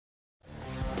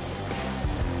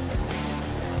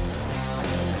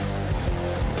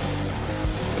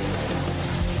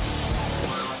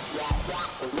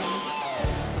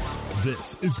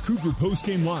This is Cougar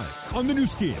Postgame Live on the new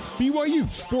skin, BYU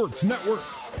Sports Network.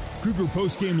 Cougar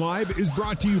Postgame Live is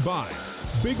brought to you by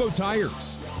Big O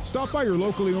Tires. Stop by your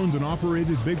locally owned and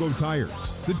operated Big O Tires,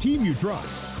 the team you trust.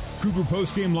 Cougar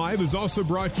Postgame Live is also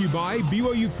brought to you by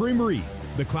BYU Creamery,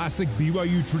 the classic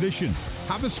BYU tradition.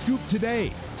 Have a scoop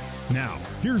today. Now,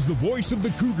 here's the voice of the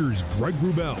Cougars, Greg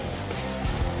Wrubell.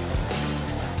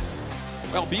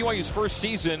 Well, BYU's first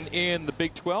season in the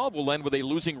Big 12 will end with a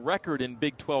losing record in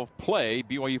Big 12 play.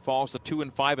 BYU falls to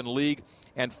 2-5 in league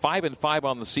and 5-5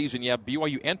 on the season. Yeah,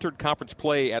 BYU entered conference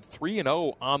play at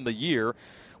 3-0 on the year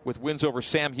with wins over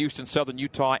Sam Houston, Southern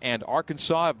Utah, and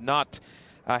Arkansas. Have not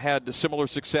had similar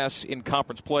success in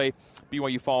conference play.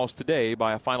 BYU falls today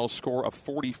by a final score of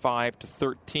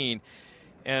 45-13.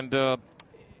 And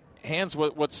Hans,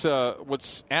 what's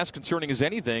as concerning as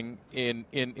anything in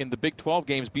the Big 12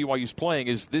 games BYU's playing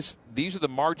is these are the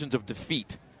margins of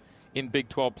defeat in Big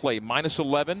 12 play.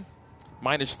 -11,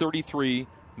 -33,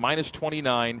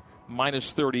 -29,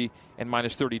 -30, and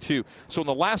 -32. So in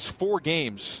the last four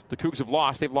games the Cougs have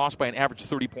lost, they've lost by an average of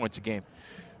 30 points a game.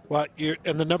 Well,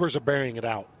 and the numbers are bearing it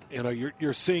out. You know,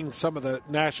 you're seeing some of the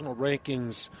national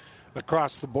rankings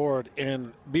across the board,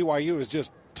 and BYU is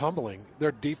just tumbling.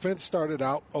 Their defense started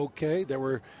out okay. They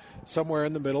were somewhere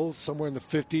in the middle, somewhere in the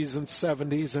 50s and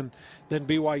 70s, and then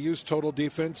BYU's total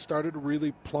defense started to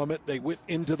really plummet. They went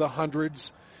into the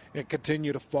hundreds and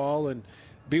continue to fall, and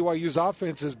BYU's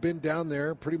offense has been down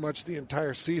there pretty much the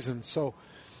entire season. So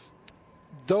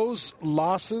those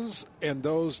losses and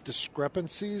those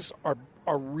discrepancies are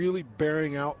really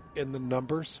bearing out in the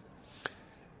numbers.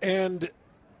 And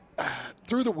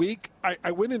through the week,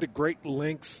 I went into great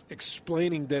lengths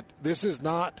explaining that this is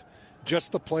not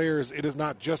just the players. It is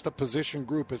not just a position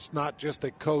group. It's not just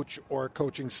a coach or a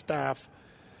coaching staff.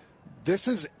 This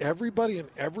is everybody and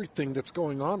everything that's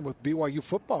going on with BYU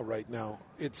football right now.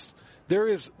 There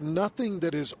is nothing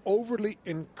that is overly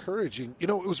encouraging. You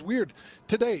know, it was weird.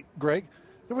 Today, Greg,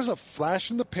 there was a flash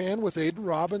in the pan with Aiden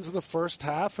Robbins in the first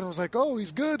half, and I was like, oh,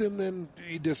 he's good, and then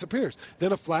he disappears.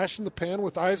 Then a flash in the pan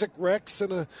with Isaac Rex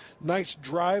and a nice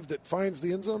drive that finds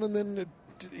the end zone, and then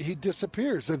he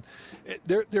disappears. And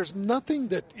there's nothing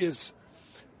that is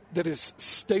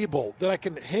stable, that I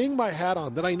can hang my hat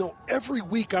on, that I know every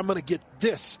week I'm going to get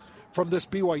this from this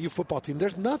BYU football team.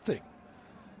 There's nothing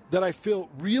that I feel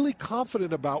really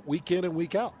confident about week in and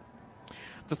week out.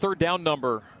 The third down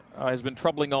number has been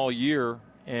troubling all year,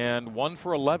 and 1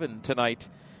 for 11 tonight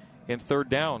in third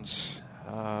downs.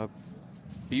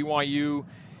 BYU,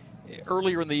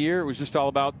 earlier in the year, it was just all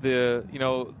about the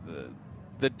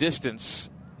distance.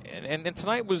 And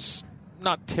tonight was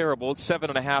not terrible. It's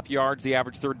 7.5 yards, the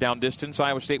average third down distance.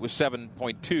 Iowa State was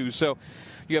 7.2. So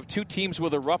you have two teams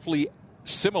with a roughly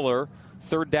similar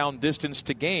third down distance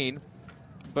to gain.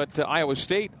 But Iowa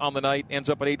State on the night ends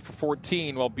up at 8 for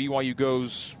 14, while BYU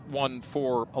goes 1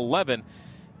 for 11.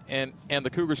 And the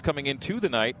Cougars coming into the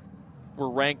night were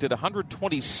ranked at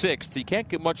 126th. You can't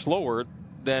get much lower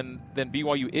than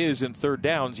BYU is in third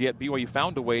downs, yet BYU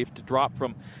found a way to drop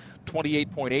from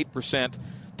 28.8%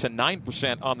 to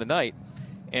 9% on the night.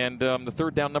 And the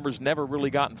third down numbers never really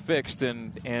gotten fixed,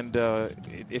 and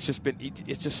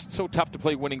it's just so tough to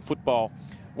play winning football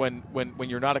when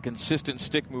you're not a consistent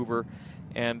stick mover.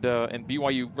 And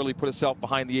BYU really put itself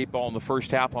behind the eight ball in the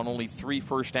first half on only 3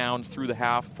 first downs through the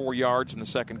half, 4 yards in the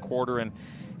second quarter. And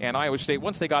Iowa State,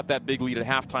 once they got that big lead at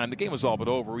halftime, the game was all but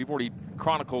over. We've already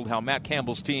chronicled how Matt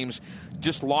Campbell's teams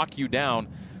just lock you down.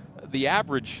 The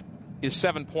average is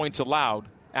 7 points allowed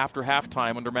after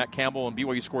halftime under Matt Campbell, and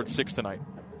BYU scored 6 tonight.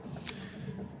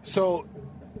 So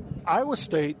Iowa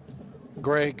State,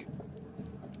 Greg,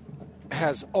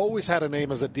 has always had a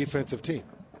name as a defensive team.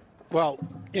 Well,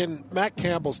 in Matt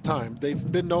Campbell's time,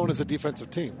 they've been known as a defensive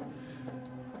team.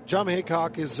 John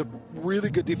Haycock is a really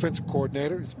good defensive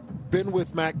coordinator. He's been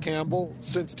with Matt Campbell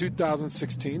since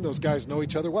 2016. Those guys know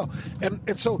each other well.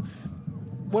 And so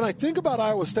when I think about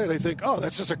Iowa State, I think, oh,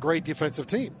 that's just a great defensive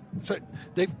team. So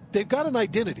they've got an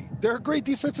identity. They're a great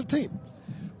defensive team.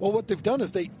 Well, what they've done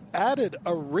is they added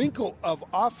a wrinkle of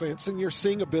offense, and you're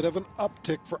seeing a bit of an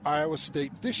uptick for Iowa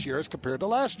State this year as compared to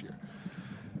last year.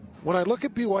 When I look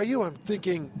at BYU, I'm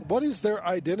thinking, what is their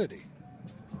identity?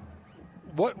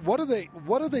 What are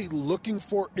they looking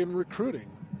for in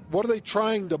recruiting? What are they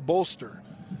trying to bolster?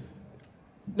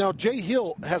 Now, Jay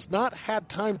Hill has not had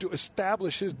time to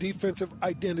establish his defensive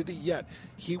identity yet.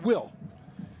 He will.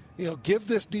 Give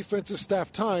this defensive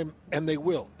staff time, and they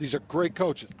will. These are great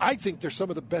coaches. I think they're some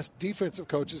of the best defensive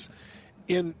coaches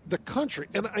in the country.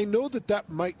 And I know that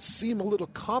might seem a little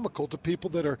comical to people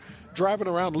that are driving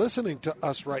around listening to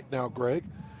us right now, Greg.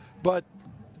 But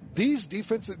these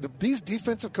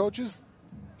defensive coaches,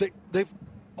 they've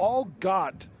all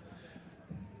got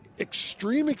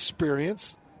extreme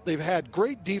experience. They've had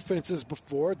great defenses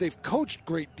before. They've coached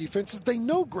great defenses. They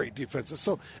know great defenses.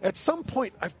 So at some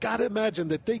point, I've got to imagine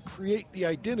that they create the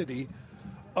identity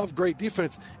of great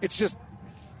defense. It's just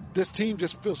this team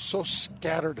just feels so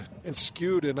scattered and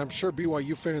skewed, and I'm sure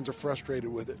BYU fans are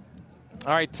frustrated with it.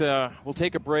 All right, we'll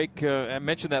take a break. I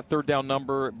mentioned that third down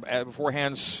number before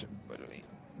Hans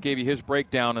gave you his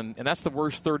breakdown, and that's the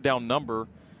worst third down number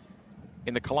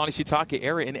in the Kalani Sitake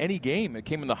era in any game. It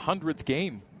came in the 100th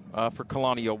game for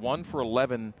Kalani, 1 for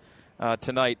 11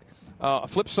 tonight.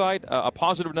 Flip side, a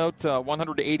positive note,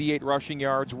 188 rushing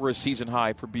yards were a season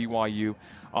high for BYU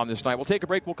on this night. We'll take a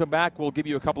break. We'll come back. We'll give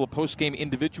you a couple of post-game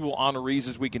individual honorees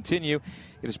as we continue.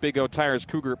 It is Big O Tires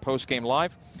Cougar Post-Game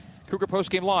Live. Cougar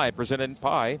Post-Game Live presented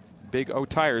by Big O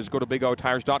Tires. Go to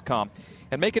BigOTires.com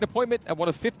and make an appointment at one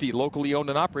of 50 locally owned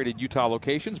and operated Utah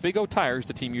locations. Big O Tires,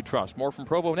 the team you trust. More from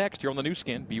Provo next here on the new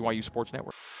skin, BYU Sports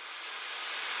Network.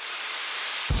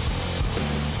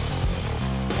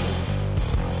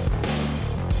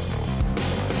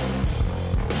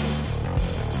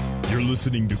 You're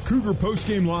listening to Cougar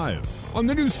Postgame Live on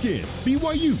the new skin,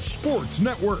 BYU Sports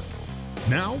Network.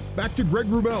 Now, back to Greg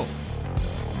Wrubell.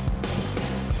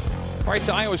 All right,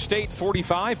 to Iowa State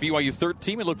 45, BYU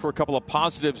 13. We look for a couple of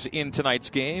positives in tonight's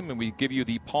game, and we give you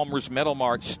the Palmer's Metal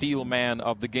Mart Steel Man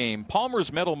of the game.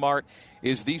 Palmer's Metal Mart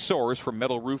is the source for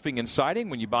metal roofing and siding.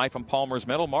 When you buy from Palmer's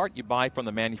Metal Mart, you buy from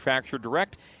the manufacturer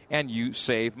direct, and you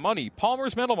save money.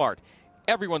 Palmer's Metal Mart,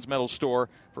 everyone's metal store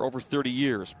for over 30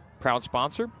 years. Proud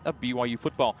sponsor of BYU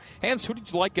football. Hans, who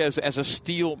did you like as a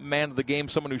steel man of the game,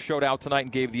 someone who showed out tonight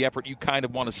and gave the effort you kind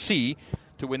of want to see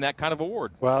to win that kind of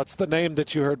award? Well, it's the name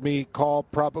that you heard me call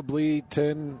probably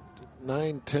 10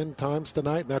 times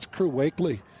tonight, and that's Crew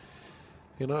Wakely.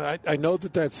 You know, I know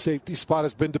that safety spot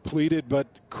has been depleted, but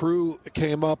Crew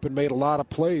came up and made a lot of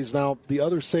plays. Now, the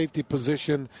other safety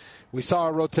position, we saw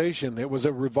a rotation. It was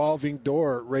a revolving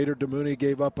door. Raider Damuni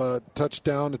gave up a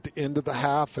touchdown at the end of the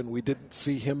half, and we didn't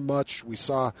see him much. We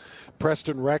saw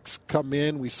Preston Rex come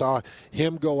in. We saw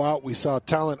him go out. We saw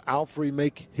Talon Alfrey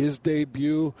make his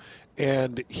debut,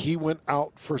 and he went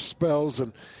out for spells.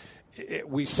 And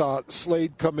we saw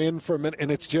Slade come in for a minute, and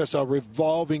it's just a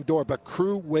revolving door. But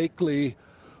Crew Wakely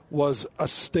was a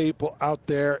staple out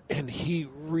there, and he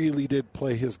really did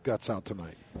play his guts out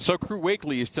tonight. So Crew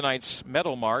Wakely is tonight's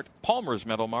Metal Mart, Palmer's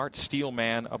Metal Mart, Steel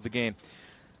Man of the game.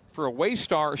 For a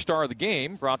Waystar Star of the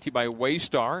Game, brought to you by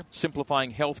Waystar,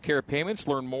 simplifying healthcare payments.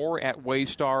 Learn more at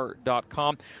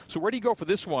waystar.com. So where do you go for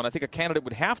this one? I think a candidate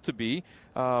would have to be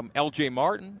L.J.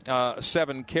 Martin,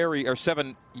 7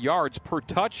 yards per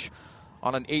touch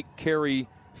on an 8-carry,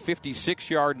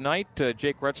 56-yard night.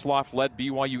 Jake Retzloff led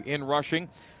BYU in rushing,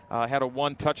 had a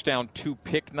 1-touchdown,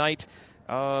 2-pick night.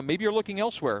 Maybe you're looking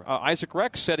elsewhere. Isaac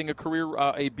Rex setting a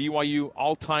BYU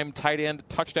all-time tight end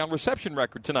touchdown reception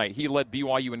record tonight. He led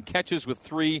BYU in catches with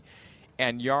 3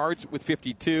 and yards with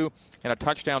 52 and a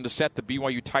touchdown to set the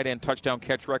BYU tight end touchdown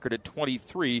catch record at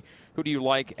 23. Who do you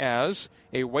like as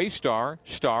a Waystar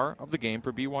star of the game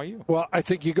for BYU? Well, I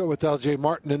think you go with L.J.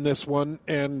 Martin in this one,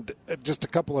 and just a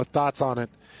couple of thoughts on it.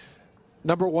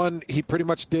 Number one, he pretty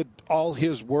much did all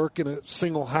his work in a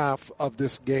single half of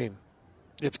this game.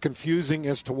 It's confusing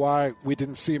as to why we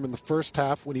didn't see him in the first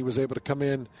half when he was able to come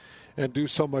in and do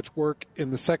so much work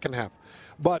in the second half.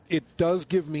 But it does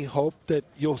give me hope that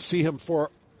you'll see him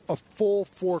for a full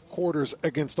 4 quarters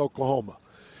against Oklahoma.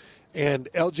 And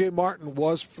L.J. Martin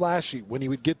was flashy. When he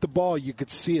would get the ball, you could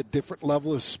see a different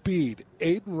level of speed.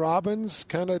 Aiden Robbins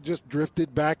kind of just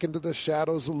drifted back into the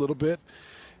shadows a little bit.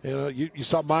 You know, you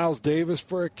saw Miles Davis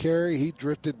for a carry. He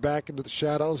drifted back into the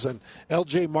shadows. And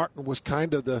L.J. Martin was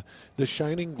kind of the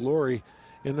shining glory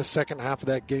in the second half of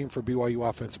that game for BYU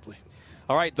offensively.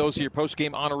 All right, those are your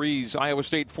post-game honorees. Iowa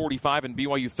State 45 and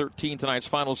BYU 13 tonight's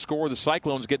final score. The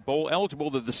Cyclones get bowl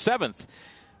eligible. They're the 7th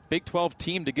Big 12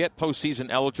 team to get postseason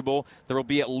eligible. There will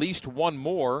be at least one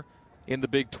more in the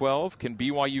Big 12. Can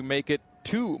BYU make it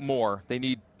 2 more? They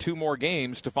need 2 more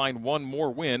games to find 1 more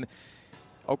win.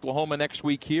 Oklahoma next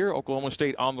week here. Oklahoma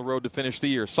State on the road to finish the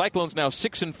year. Cyclones now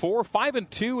 6-4,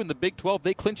 5-2 in the Big 12.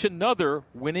 They clinch another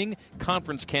winning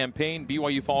conference campaign.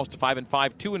 BYU falls to 5-5,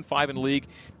 2-5 in league.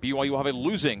 BYU will have a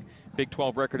losing Big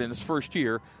 12 record in its first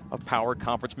year of Power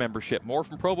Conference membership. More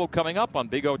from Provo coming up on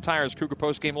Big O Tires Cougar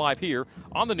Postgame Live here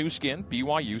on the new skin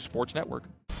BYU Sports Network.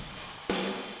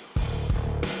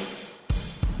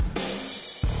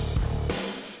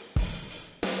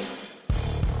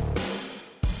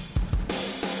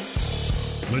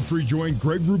 Let's rejoin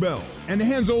Greg Wrubell and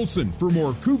Hans Olsen for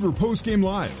more Cougar Postgame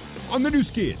Live on the new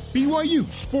Skin, BYU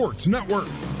Sports Network.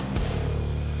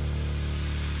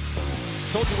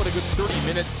 Told you what a good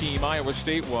 30-minute team Iowa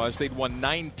State was. They'd won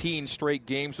 19 straight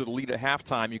games with a lead at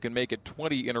halftime. You can make it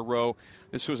 20 in a row.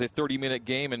 This was a 30-minute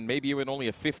game and maybe even only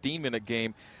a 15-minute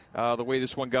game the way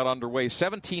this one got underway.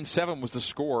 17-7 was the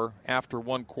score after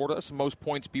one quarter. That's the most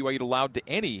points BYU allowed to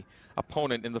any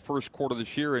opponent in the first quarter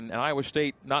this year. And Iowa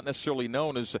State, not necessarily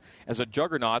known as a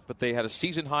juggernaut, but they had a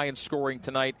season high in scoring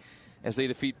tonight as they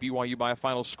defeat BYU by a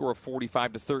final score of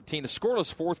 45-13. A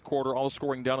scoreless fourth quarter, all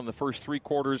scoring done in the first three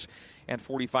quarters, and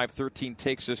 45-13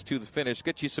 takes us to the finish.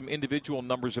 Get you some individual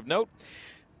numbers of note.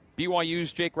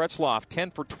 BYU's Jake Retzloff,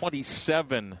 10 for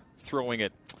 27 throwing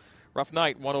it. Rough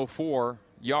night, 104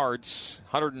 yards,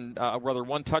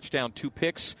 one touchdown, 2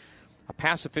 picks, a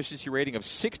pass efficiency rating of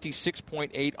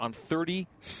 66.8 on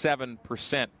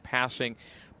 37% passing.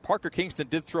 Parker Kingston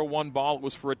did throw one ball. It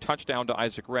was for a touchdown to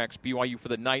Isaac Rex. BYU for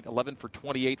the night, 11 for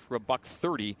 28 for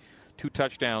 $130, 2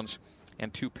 touchdowns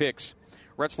and 2 picks.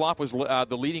 Retzloff was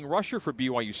the leading rusher for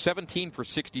BYU, 17 for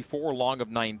 64, long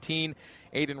of 19.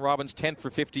 Aiden Robbins, 10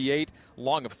 for 58,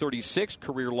 long of 36,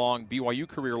 career long, BYU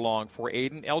career long for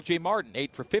Aiden. LJ Martin,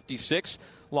 8 for 56,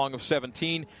 long of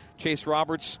 17. Chase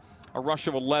Roberts, a rush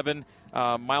of 11.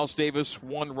 Miles Davis,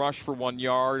 1 rush for 1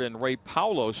 yard, and Ray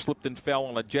Paulo slipped and fell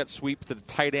on a jet sweep to the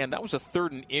tight end. That was a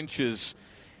 3rd and inches,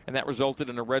 and that resulted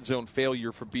in a red zone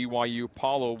failure for BYU.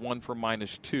 Paulo, 1 for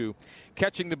 -2.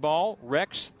 Catching the ball,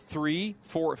 Rex, 3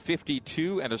 for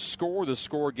 52, and a score. The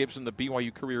score gives him the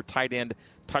BYU career tight end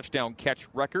touchdown catch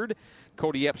record.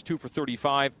 Cody Epps, 2 for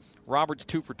 35. Roberts,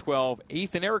 2 for 12.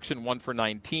 Ethan Erickson, 1 for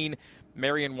 19.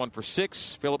 Marion, 1 for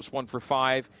 6. Phillips, 1 for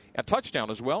 5. A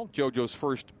touchdown as well. JoJo's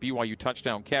first BYU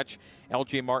touchdown catch.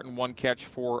 LJ Martin, 1 catch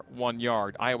for 1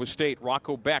 yard. Iowa State,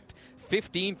 Rocco Becht,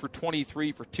 15 for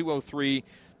 23 for 203.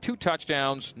 2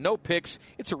 touchdowns, no picks.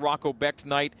 It's a Rocco Becht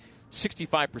night,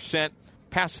 65%.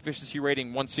 Pass efficiency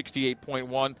rating,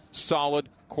 168.1. Solid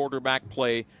quarterback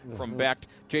play from Becht.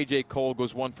 J.J. Cole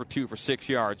goes 1 for 2 for 6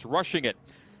 yards. Rushing it,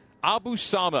 Abu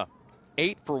Sama,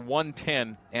 8 for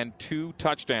 110 and 2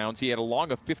 touchdowns. He had a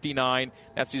long of 59.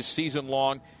 That's his season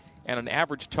long, and an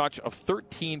average touch of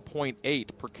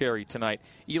 13.8 per carry tonight.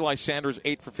 Eli Sanders,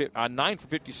 9 for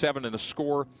 57 and a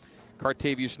score.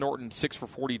 Cartavius Norton, 6 for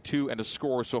 42 and a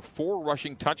score. So 4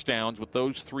 rushing touchdowns with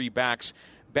those 3 backs.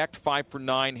 Becht, 5 for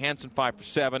 9. Hansen, 5 for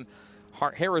 7.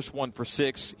 Harris, 1 for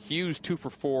 6. Hughes, 2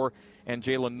 for 4. And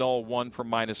Jalen Null, 1 for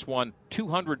 -1.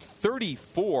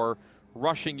 234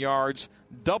 rushing yards,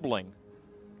 doubling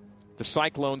the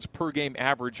Cyclones' per-game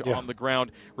average on the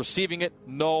ground. Receiving it,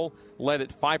 Null led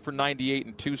it 5 for 98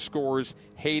 and 2 scores.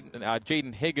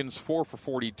 Jaden Higgins, 4 for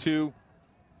 42.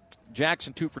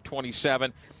 Jackson, 2 for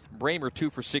 27. Bramer, 2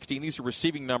 for 16. These are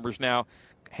receiving numbers now.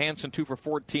 Hansen, 2 for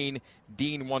 14.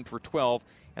 Dean, 1 for 12.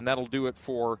 And that'll do it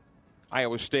for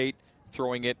Iowa State,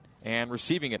 throwing it and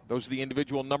receiving it. Those are the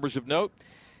individual numbers of note.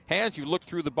 Hans, you looked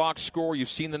through the box score. You've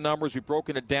seen the numbers. We've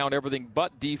broken it down, everything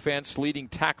but defense. Leading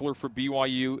tackler for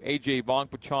BYU, A.J.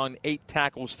 Vongpachon, 8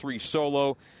 tackles, 3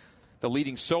 solo. The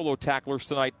leading solo tacklers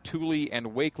tonight, Tooley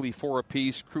and Wakely, 4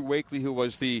 apiece. Crew Wakely, who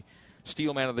was the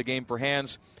steal man of the game for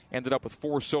Hans, ended up with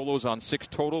 4 solos on 6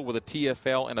 total with a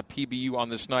TFL and a PBU on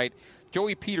this night.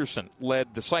 Joey Peterson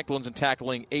led the Cyclones in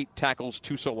tackling, 8 tackles,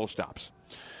 2 solo stops.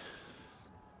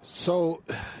 So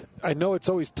I know it's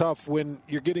always tough when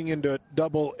you're getting into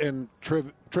double and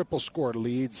triple score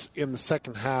leads in the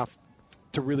second half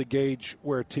to really gauge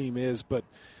where a team is, but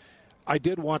I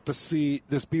did want to see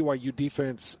this BYU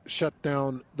defense shut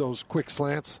down those quick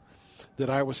slants that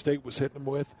Iowa State was hitting them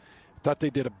with. Thought they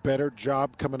did a better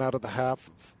job coming out of the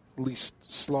half, at least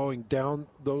slowing down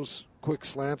those quick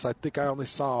slants. I think I only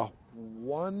saw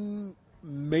 1,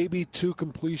 maybe 2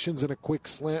 completions in a quick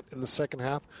slant in the second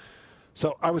half.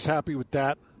 So I was happy with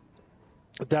that.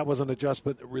 That was an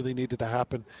adjustment that really needed to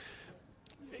happen.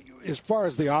 As far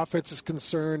as the offense is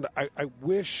concerned, I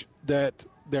wish that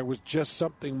there was just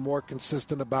something more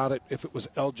consistent about it. If it was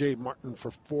L.J. Martin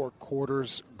for 4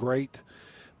 quarters, great.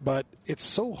 But it's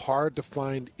so hard to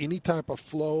find any type of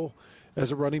flow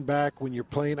as a running back when you're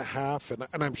playing a half. And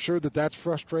I'm sure that that's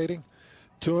frustrating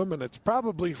to him. And it's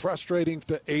probably frustrating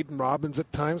to Aiden Robbins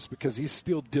at times because he's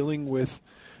still dealing with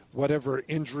whatever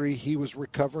injury he was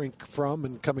recovering from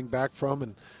and coming back from.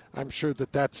 And I'm sure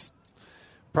that that's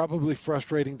probably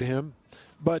frustrating to him.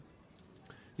 But,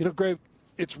 you know, Greg,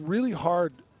 it's really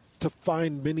hard to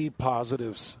find many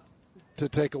positives to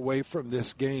take away from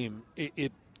this game.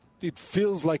 It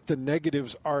feels like the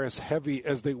negatives are as heavy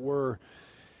as they were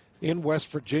in West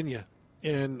Virginia.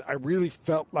 And I really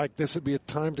felt like this would be a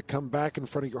time to come back in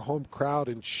front of your home crowd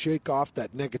and shake off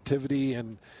that negativity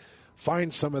and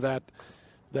find some of that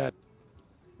that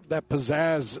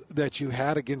pizzazz that you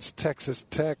had against Texas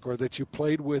Tech or that you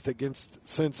played with against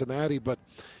Cincinnati. But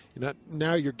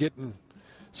now you're getting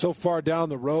so far down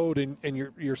the road and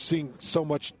you're seeing so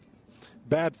much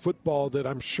bad football that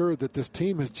I'm sure that this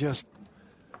team is just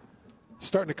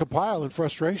starting to compile in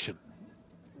frustration.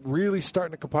 Really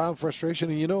starting to compile in frustration.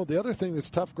 And, the other thing that's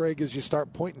tough, Greg, is you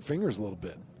start pointing fingers a little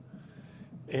bit.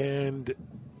 And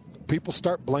people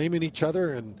start blaming each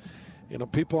other, and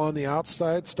people on the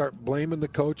outside start blaming the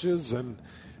coaches, and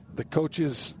the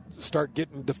coaches start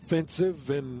getting defensive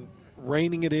and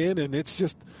reining it in, and it's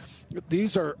just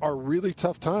these are really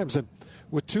tough times. And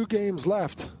with 2 games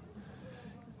left,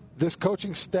 this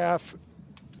coaching staff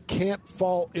can't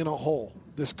fall in a hole.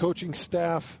 This coaching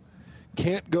staff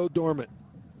can't go dormant.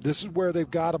 This is where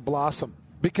they've got to blossom.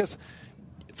 Because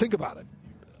think about it.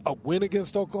 A win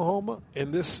against Oklahoma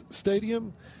in this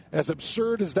stadium, as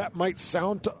absurd as that might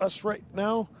sound to us right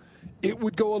now, it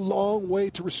would go a long way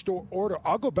to restore order.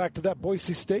 I'll go back to that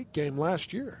Boise State game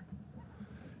last year.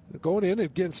 Going in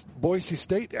against Boise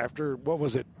State after,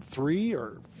 3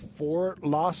 or 4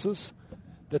 losses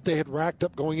that they had racked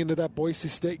up going into that Boise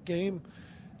State game.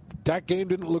 That game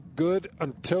didn't look good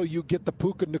until you get the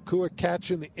Puka Nacua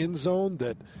catch in the end zone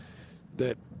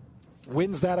that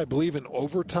wins that, I believe, in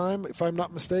overtime, if I'm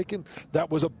not mistaken. That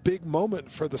was a big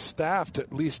moment for the staff to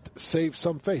at least save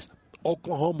some face.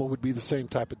 Oklahoma would be the same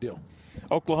type of deal.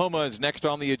 Oklahoma is next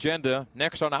on the agenda.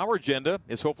 Next on our agenda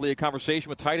is hopefully a conversation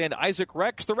with tight end Isaac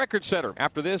Rex, the record setter.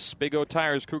 After this, Big O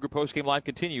Tires Cougar Postgame Live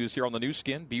continues here on the new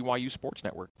skin, BYU Sports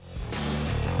Network.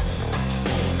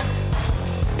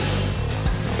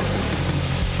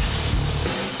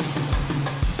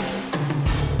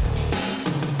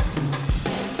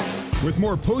 With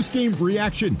more post-game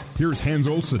reaction, here's Hans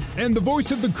Olsen and the voice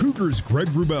of the Cougars, Greg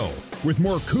Wrubell, with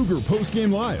more Cougar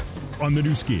Post-Game Live on the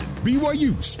new skin,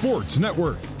 BYU Sports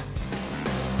Network.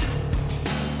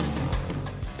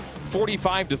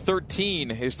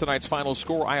 45-13 is tonight's final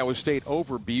score. Iowa State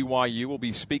over BYU. We'll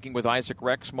be speaking with Isaac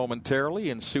Rex momentarily,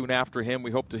 and soon after him,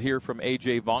 we hope to hear from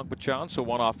A.J. Vongpachan, so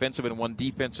one offensive and one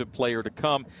defensive player to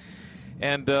come.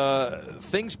 And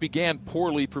things began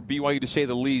poorly for BYU, to say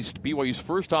the least. BYU's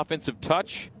first offensive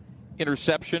touch,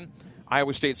 interception.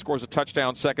 Iowa State scores a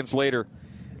touchdown seconds later.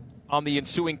 On the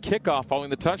ensuing kickoff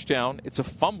following the touchdown, it's a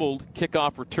fumbled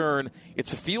kickoff return.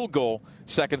 It's a field goal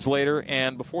seconds later,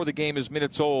 and before the game is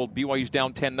minutes old, BYU's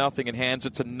down 10-0 in hands.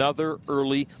 It's another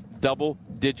early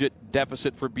double-digit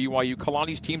deficit for BYU.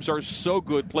 Kalani's teams are so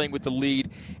good playing with the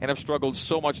lead and have struggled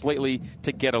so much lately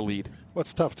to get a lead. Well,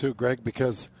 it's tough, too, Greg,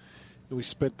 because we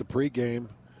spent the pregame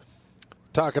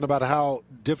talking about how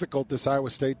difficult this Iowa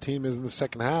State team is in the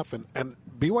second half, and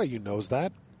BYU knows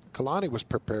that. Kalani was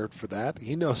prepared for that.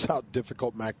 He knows how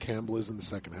difficult Matt Campbell is in the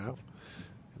second half.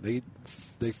 They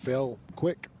fail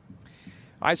quick.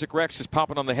 Isaac Rex is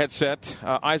popping on the headset.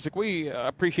 Isaac, we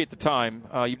appreciate the time.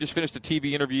 You've just finished a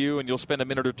TV interview, and you'll spend a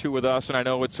minute or two with us. And I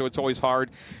know it's always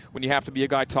hard when you have to be a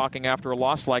guy talking after a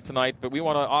loss like tonight. But we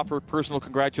want to offer personal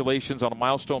congratulations on a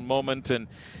milestone moment.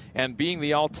 And being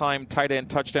the all-time tight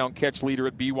end touchdown catch leader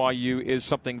at BYU is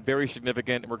something very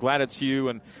significant. We're glad it's you,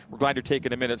 and we're glad you're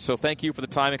taking a minute. So thank you for the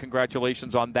time, and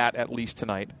congratulations on that, at least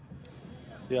tonight.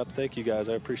 Yep, thank you guys.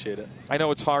 I appreciate it. I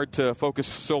know it's hard to focus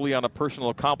solely on a personal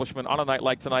accomplishment on a night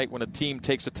like tonight when a team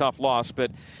takes a tough loss,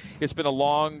 but it's been a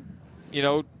long,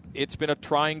 it's been a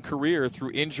trying career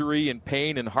through injury and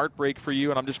pain and heartbreak for you,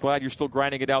 and I'm just glad you're still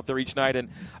grinding it out there each night, and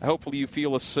hopefully you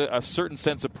feel a certain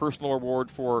sense of personal reward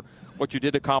for what you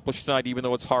did accomplish tonight, even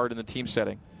though it's hard in the team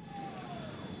setting.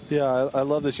 Yeah, I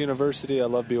love this university. I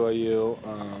love BYU.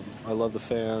 I love the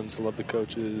fans. I love the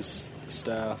coaches, the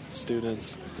staff,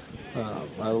 students.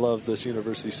 I love this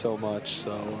university so much.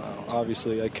 So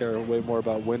obviously I care way more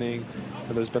about winning,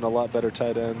 and there's been a lot better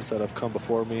tight ends that have come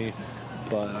before me,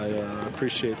 but I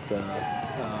appreciate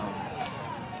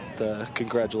the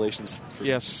congratulations.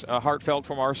 Yes, heartfelt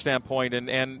from our standpoint,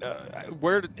 and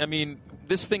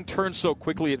this thing turned so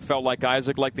quickly. It felt like,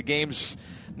 Isaac, like the game's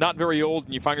not very old,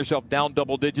 and you find yourself down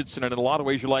double digits, and in a lot of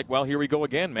ways you're like, well, here we go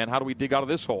again, man. How do we dig out of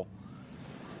this hole?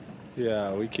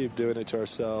 Yeah, we keep doing it to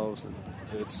ourselves, and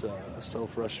it's so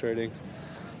frustrating.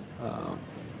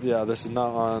 This is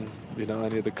not on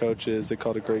any of the coaches. They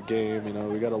called a great game.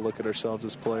 We got to look at ourselves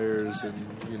as players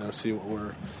and see what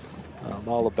we're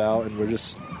all about, and we're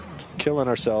just killing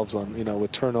ourselves on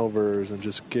with turnovers and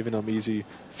just giving them easy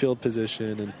field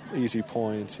position and easy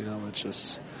points.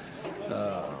 It's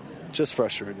just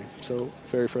frustrating. So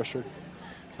very frustrating.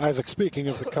 Isaac, speaking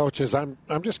of the coaches, I'm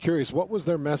just curious, what was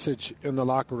their message in the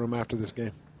locker room after this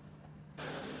game?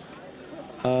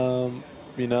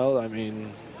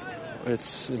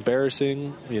 it's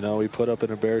embarrassing. We put up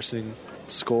an embarrassing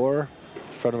score in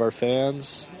front of our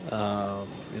fans.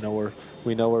 We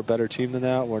know we're a better team than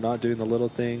that. We're not doing the little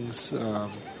things that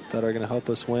are going to help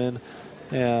us win.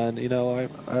 And,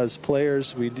 as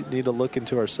players, we need to look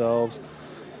into ourselves.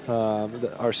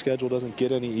 Our schedule doesn't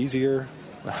get any easier.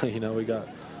 We got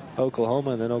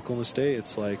Oklahoma and then Oklahoma State.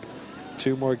 It's like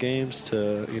 2 more games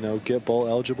to, get bowl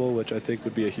eligible, which I think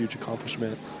would be a huge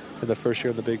accomplishment in the first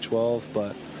year in the Big 12.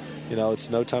 But, it's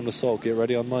no time to sulk. Get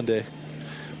ready on Monday.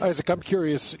 Isaac, I'm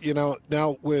curious,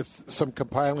 now with some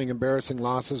compiling embarrassing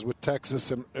losses with Texas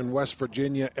and West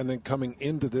Virginia and then coming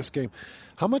into this game,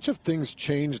 how much have things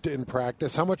changed in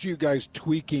practice? How much are you guys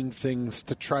tweaking things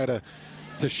to try to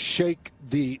shake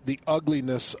the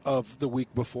ugliness of the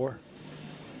week before?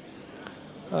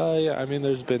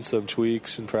 There's been some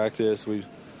tweaks in practice. We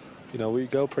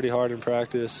go pretty hard in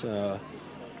practice,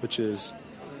 which is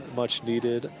much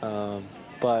needed.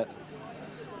 But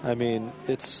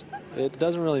it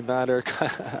doesn't really matter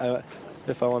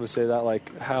if I want to say that,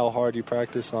 like how hard you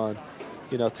practice on,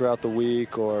 throughout the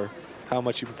week or how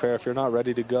much you prepare. If you're not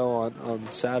ready to go on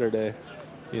Saturday,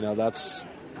 that's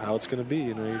how it's going to be.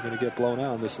 You're going to get blown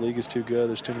out. And this league is too good.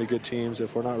 There's too many good teams.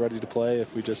 If we're not ready to play,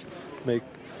 if we just make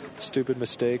stupid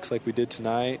mistakes like we did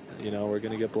tonight, we're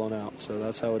going to get blown out. So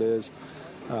that's how it is.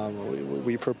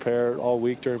 We prepare all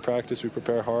week during practice. We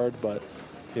prepare hard, but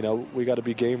we got to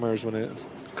be gamers when it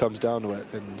comes down to it.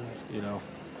 And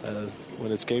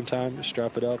when it's game time,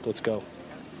 strap it up. Let's go.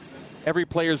 Every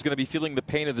player is going to be feeling the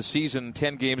pain of the season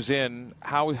 10 games in.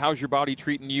 How's your body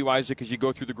treating you, Isaac, as you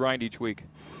go through the grind each week?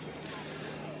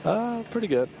 Pretty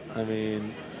good.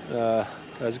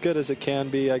 As good as it can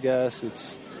be, I guess.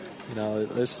 It's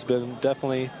this has been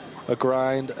definitely a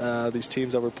grind. These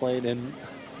teams that we're playing in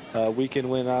week in,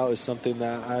 win out is something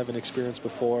that I haven't experienced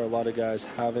before. A lot of guys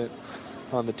haven't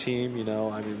on the team.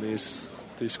 These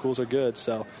schools are good,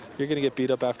 so you're going to get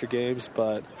beat up after games,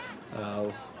 but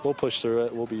we'll push through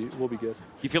it. We'll be good.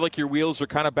 You feel like your wheels are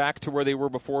kind of back to where they were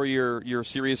before your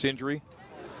serious injury?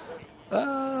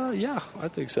 Yeah, I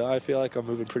think so. I feel like I'm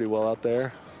moving pretty well out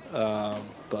there,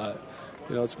 but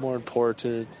it's more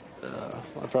important.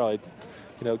 I'll probably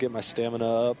get my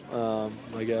stamina up,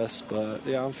 I guess. But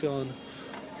yeah, I'm feeling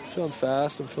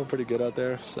fast. I'm feeling pretty good out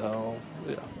there. So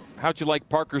yeah. How'd you like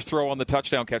Parker's throw on the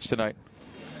touchdown catch tonight?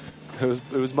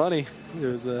 It was money. It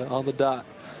was on the dot.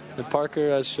 And Parker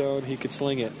has shown he could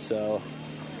sling it. So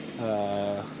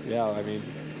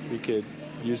we could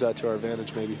use that to our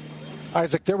advantage maybe.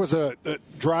 Isaac, there was a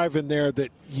drive in there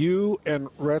that you and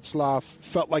Retzlaff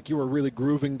felt like you were really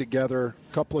grooving together,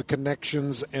 a couple of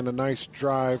connections and a nice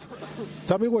drive.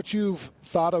 Tell me what you've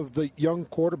thought of the young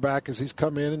quarterback as he's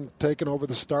come in and taken over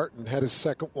the start and had his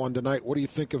second one tonight. What do you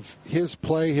think of his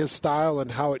play, his style,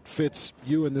 and how it fits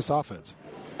you in this offense?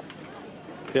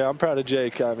 Yeah, I'm proud of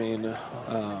Jake.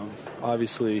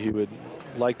 Obviously he would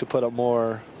like to put up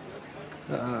more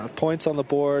points on the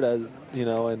board, as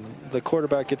and the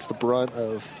quarterback gets the brunt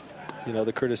of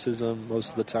the criticism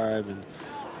most of the time, and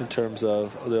in terms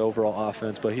of the overall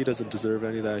offense. But he doesn't deserve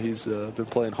any of that. He's been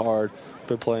playing hard,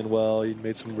 been playing well. He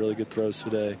made some really good throws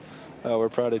today. We're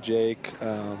proud of Jake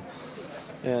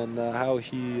and how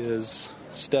he has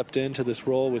stepped into this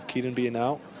role with Keaton being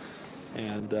out,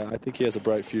 and I think he has a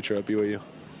bright future at BYU.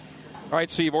 All right,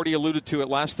 so you've already alluded to it.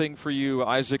 Last thing for you,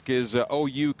 Isaac, is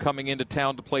OU coming into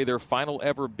town to play their final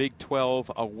ever Big 12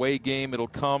 away game. It'll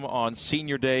come on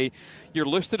Senior Day. You're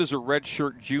listed as a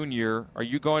redshirt junior. Are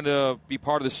you going to be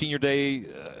part of the Senior Day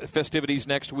festivities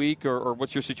next week, or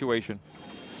what's your situation?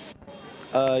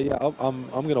 Yeah, I'm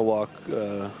going to walk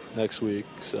next week.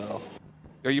 So,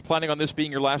 are you planning on this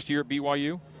being your last year at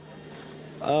BYU?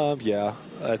 Yeah,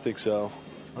 I think so.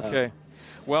 Okay.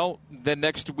 Well, then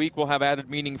next week we'll have added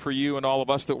meaning for you and all of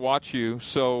us that watch you.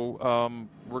 So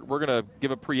we're going to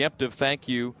give a preemptive thank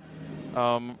you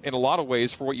in a lot of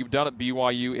ways for what you've done at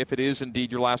BYU, if it is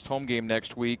indeed your last home game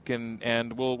next week.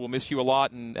 And we'll miss you a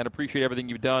lot and appreciate everything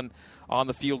you've done on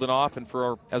the field and off, and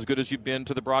for as good as you've been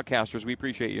to the broadcasters. We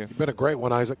appreciate you. You've been a great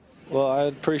one, Isaac. Well, I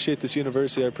appreciate this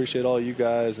university. I appreciate all you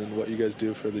guys and what you guys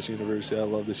do for this university. I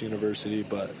love this university.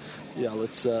 But, yeah,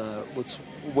 let's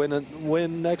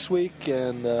win next week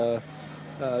and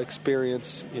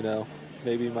experience,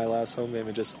 maybe my last home game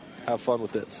and just have fun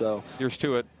with it. So here's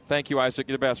to it. Thank you, Isaac.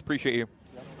 You're the best. Appreciate you.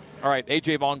 All right,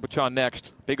 A.J. Vong-Bachon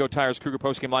next. Big O Tires Cougar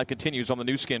Postgame Live continues on the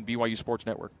new skin BYU Sports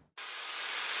Network.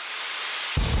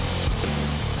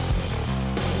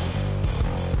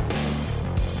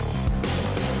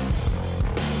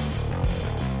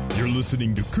 You're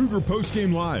listening to Cougar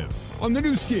Postgame Live on the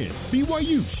new skin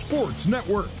BYU Sports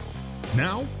Network.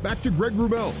 Now, back to Greg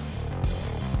Wrubell.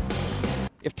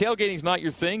 If tailgating's not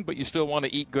your thing, but you still want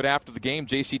to eat good after the game,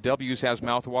 JCW's has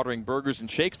mouth-watering burgers and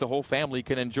shakes the whole family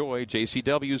can enjoy.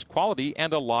 JCW's quality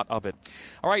and a lot of it.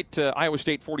 All right, Iowa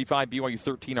State 45, BYU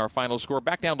 13, our final score.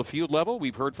 Back down to field level,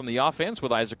 we've heard from the offense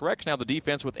with Isaac Rex, now the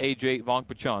defense with A.J.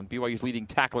 Vongpachon, BYU's leading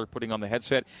tackler, putting on the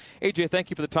headset. A.J., thank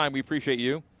you for the time. We appreciate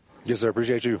you. Yes, sir.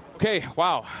 Appreciate you. Okay,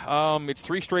 wow. It's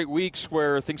 3 straight weeks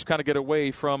where things kind of get away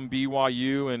from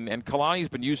BYU, and Kalani's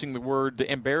been using the word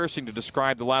embarrassing to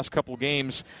describe the last couple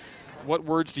games. What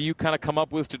words do you kind of come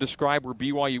up with to describe where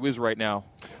BYU is right now?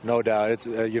 No doubt. It's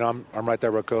I'm right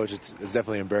there with Coach. It's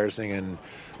definitely embarrassing and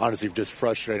honestly just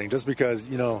frustrating. Just because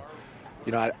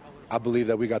I believe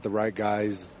that we got the right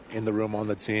guys in the room on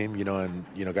the team,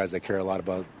 and guys that care a lot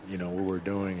about what we're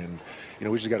doing, and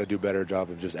we just got to do a better job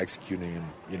of just executing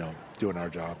and doing our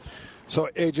job. So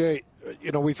AJ,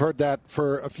 we've heard that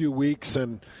for a few weeks,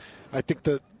 and I think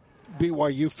that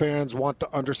BYU fans want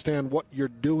to understand what you're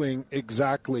doing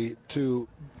exactly to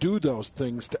do those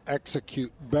things, to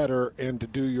execute better and to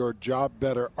do your job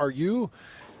better. Are you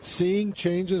seeing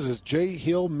changes? Is Jay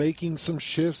Hill making some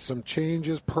shifts, some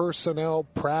changes, personnel,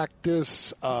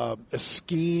 practice, a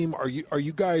scheme? Are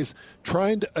you guys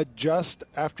trying to adjust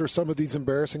after some of these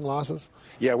embarrassing losses?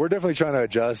 Yeah, we're definitely trying to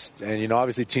adjust, and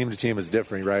obviously team to team is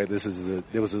different, right? This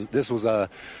was a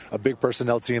big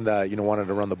personnel team that wanted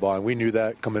to run the ball, and we knew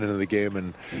that coming into the game,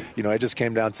 and it just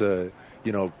came down to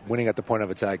winning at the point of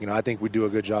attack. I think we do a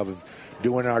good job of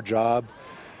doing our job,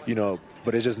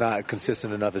 but it's just not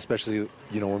consistent enough, especially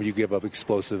when you give up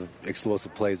explosive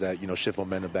plays that shift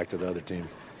momentum back to the other team.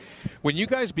 When you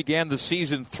guys began the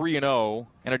season 3-0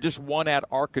 and are just won at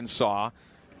Arkansas,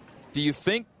 do you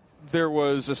think there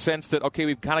was a sense that, okay,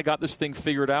 we've kind of got this thing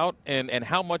figured out, and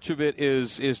how much of it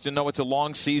is to know it's a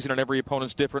long season and every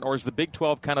opponent's different, or has the Big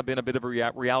 12 kind of been a bit of a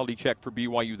reality check for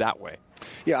BYU that way?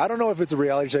 Yeah, I don't know if it's a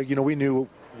reality check. We knew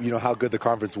how good the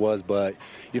conference was, but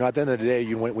at the end of the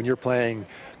day, when you're playing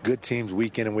good teams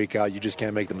week in and week out, you just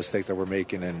can't make the mistakes that we're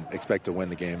making and expect to win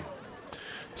the game.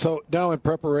 So now in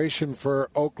preparation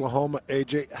for Oklahoma,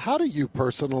 AJ, how do you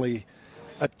personally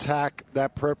attack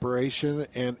that preparation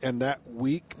and that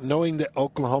week, knowing that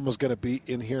Oklahoma's going to be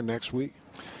in here next week?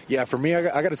 Yeah, for me,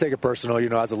 I got to take it personal.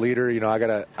 As a leader, I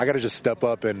got to just step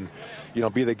up and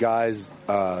be the guys,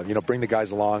 bring the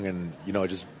guys along, and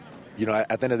just at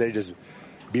the end of the day, just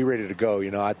be ready to go.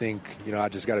 I think I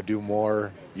just got to do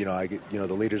more. I get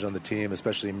the leaders on the team,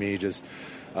 especially me, just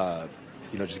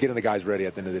just getting the guys ready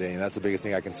at the end of the day, and that's the biggest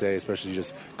thing I can say. Especially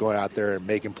just going out there and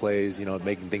making plays,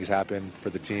 making things happen for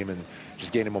the team, and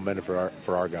just gaining momentum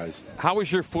for our guys. How was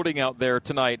your footing out there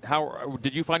tonight? How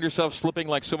did you find yourself slipping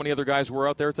like so many other guys were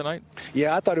out there tonight?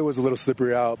 Yeah, I thought it was a little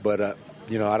slippery out, but I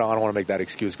don't want to make that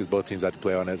excuse because both teams have to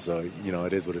play on it, so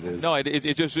it is what it is. No, it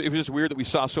was just weird that we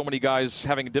saw so many guys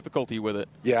having difficulty with it.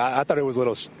 Yeah, I thought it was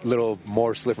a little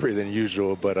more slippery than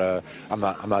usual, but I'm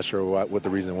not sure what the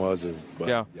reason was.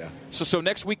 Yeah. So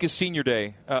next week is Senior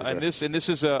Day, and this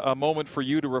is a moment for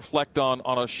you to reflect on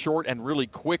a short and really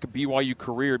quick BYU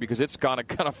career, because it's kind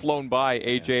of flown by.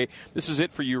 AJ, yeah. This is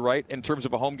it for you, right? In terms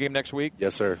of a home game next week.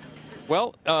 Yes, sir.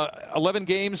 Well, 11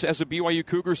 games as a BYU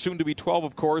Cougar, soon to be 12,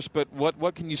 of course, but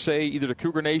what can you say either to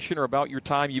Cougar Nation or about your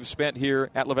time you've spent here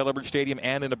at LaVell Edwards Stadium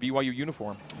and in a BYU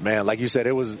uniform? Man, like you said,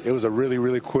 it was a really,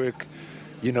 really quick,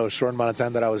 short amount of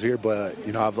time that I was here, but,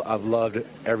 I've loved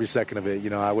every second of it.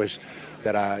 I wish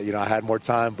that I had more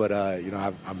time, but,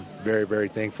 I'm very, very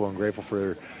thankful and grateful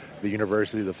for the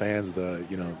university, the fans,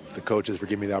 the coaches for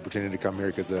giving me the opportunity to come here,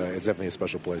 because it's definitely a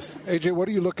special place. AJ, what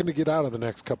are you looking to get out of the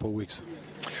next couple of weeks?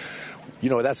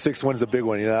 That 6th one is a big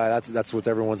one. That's what's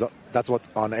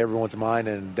on everyone's mind,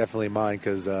 and definitely mine,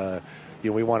 because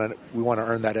we want to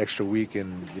earn that extra week,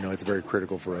 and it's very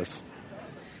critical for us.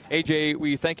 AJ,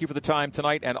 we thank you for the time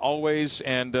tonight and always,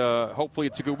 and hopefully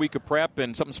it's a good week of prep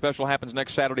and something special happens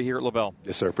next Saturday here at LaVell.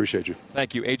 Yes, sir. Appreciate you.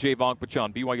 Thank you. AJ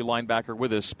Vongpachon, BYU linebacker,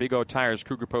 with us. Big O Tires,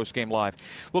 Cougar Postgame Live.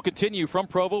 We'll continue from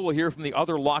Provo. We'll hear from the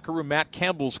other locker room. Matt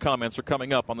Campbell's comments are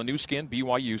coming up on the new skin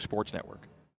BYU Sports Network.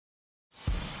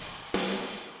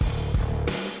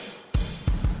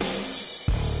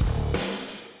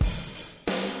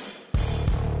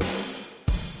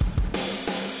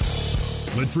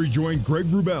 Let's rejoin Greg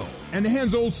Wrubell and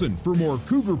Hans Olsen for more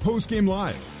Cougar Postgame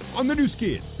Live on the new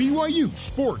skin BYU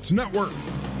Sports Network.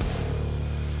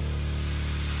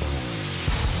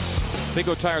 Big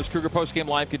O Tires Cougar Postgame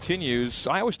Live continues.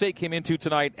 Iowa State came into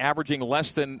tonight averaging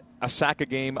less than a sack a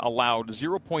game allowed,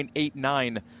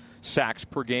 0.89 sacks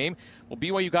per game. Well,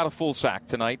 BYU got a full sack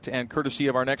tonight, and courtesy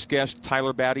of our next guest,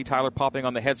 Tyler Batty. Tyler popping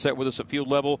on the headset with us at field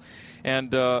level.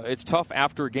 And it's tough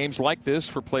after games like this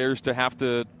for players to have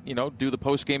to, do the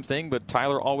post-game thing, but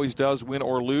Tyler always does, win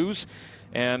or lose.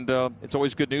 And it's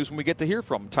always good news when we get to hear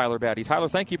from Tyler Batty. Tyler,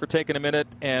 thank you for taking a minute,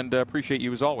 and appreciate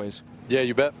you as always. Yeah,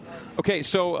 you bet. Okay,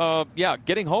 so,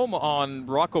 getting home on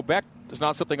Rocco Beck is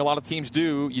not something a lot of teams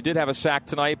do. You did have a sack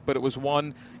tonight, but it was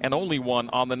one and only one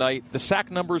on the night. The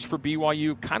sack numbers for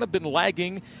BYU kind of been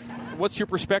lagging. What's your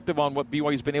perspective on what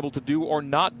BYU's been able to do or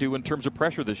not do in terms of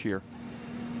pressure this year?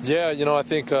 Yeah, I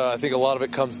think a lot of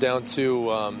it comes down to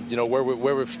where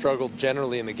we've struggled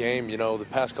generally in the game. The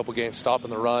past couple games, stopping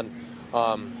the run.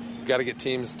 Got to get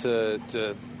teams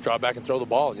to drop back and throw the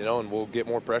ball, and we'll get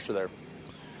more pressure there.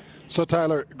 So,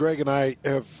 Tyler, Greg and I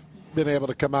have been able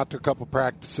to come out to a couple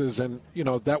practices, and,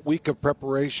 that week of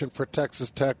preparation for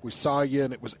Texas Tech, we saw you,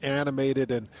 and it was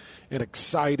animated and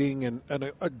exciting and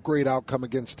a great outcome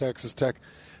against Texas Tech.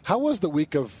 How was the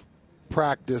week of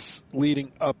practice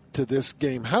leading up to this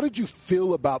game? How did you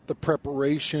feel about the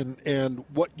preparation and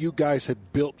what you guys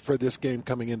had built for this game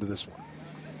coming into this one?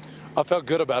 I felt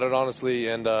good about it, honestly,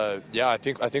 and I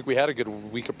think we had a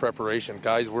good week of preparation.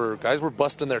 Guys were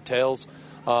busting their tails,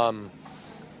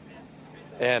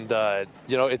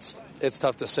 it's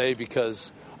tough to say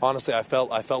because honestly, I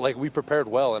felt like we prepared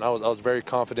well, and I was very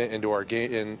confident into our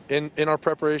game in our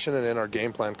preparation and in our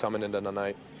game plan coming into the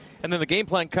night. And then the game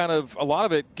plan a lot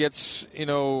of it gets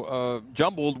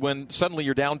jumbled when suddenly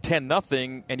you're down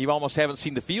 10-0 and you almost haven't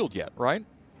seen the field yet, right?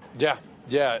 Yeah.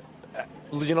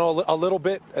 A little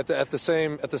bit at the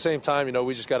same time.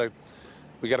 We just got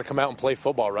to come out and play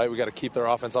football, right? We got to keep their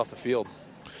offense off the field.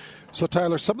 So,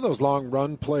 Tyler, some of those long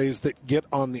run plays that get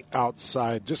on the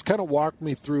outside, just kind of walk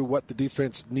me through what the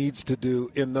defense needs to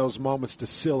do in those moments to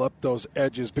seal up those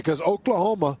edges. Because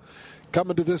Oklahoma,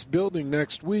 coming to this building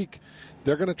next week,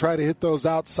 they're going to try to hit those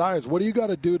outsides. What do you got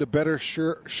to do to better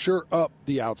sure up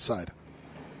the outside?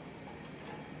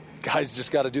 Guys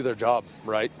just got to do their job,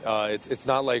 right? It's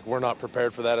not like we're not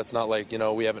prepared for that. It's not like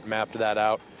we haven't mapped that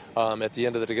out. At the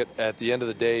end of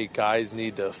the day, guys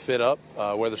need to fit up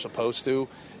where they're supposed to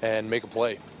and make a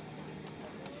play.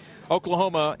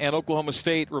 Oklahoma and Oklahoma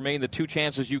State remain the two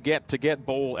chances you get to get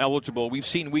bowl eligible. We've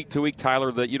seen week to week,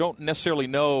 Tyler, that you don't necessarily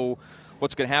know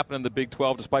what's going to happen in the Big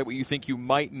 12, despite what you think you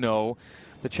might know.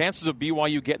 The chances of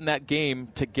BYU getting that game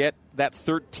to get that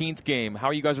 13th game, how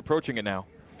are you guys approaching it now?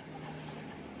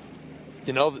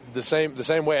 The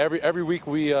same way every week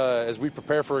we as we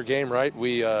prepare for a game, right?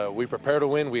 We prepare to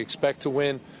win, we expect to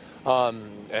win,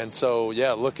 and so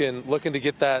looking to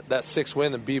get that sixth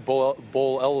win and be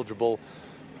bowl eligible.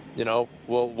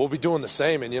 We'll be doing the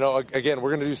same, and again,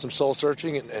 we're going to do some soul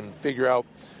searching and figure out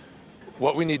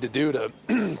what we need to do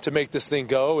to make this thing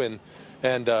go and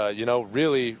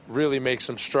really make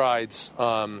some strides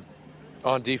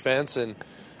on defense and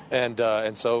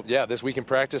so this week in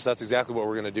practice, that's exactly what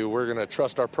we're going to do. We're going to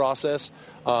trust our process,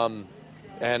 and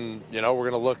we're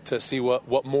going to look to see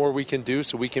what more we can do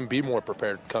so we can be more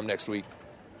prepared come next week.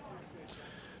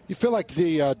 You feel like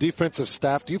the defensive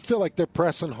staff, do you feel like they're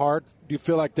pressing hard? Do you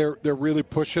feel like they're really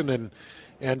pushing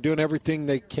and doing everything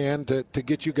they can to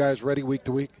get you guys ready week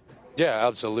to week? Yeah,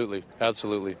 absolutely.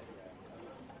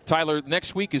 Tyler,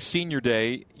 next week is Senior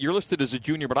Day. You're listed as a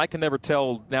junior, but I can never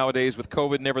tell nowadays with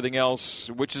COVID and everything else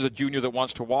which is a junior that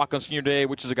wants to walk on Senior Day,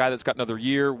 which is a guy that's got another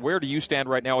year. Where do you stand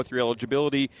right now with your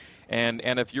eligibility and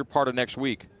if you're part of next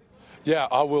week? Yeah,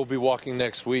 I will be walking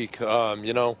next week. Keep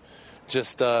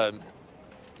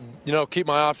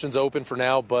my options open for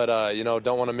now, but,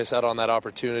 don't want to miss out on that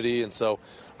opportunity. And so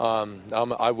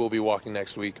I will be walking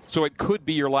next week. So it could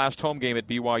be your last home game at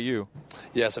BYU.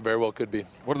 Yes, it very well could be.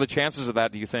 What are the chances of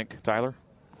that, do you think, Tyler?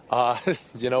 Too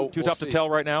tough to tell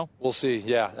right now? We'll see.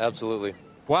 Yeah, absolutely.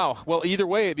 Wow. Well, either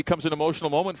way, it becomes an emotional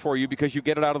moment for you because you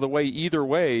get it out of the way either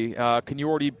way. Can you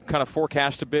already kind of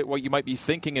forecast a bit what you might be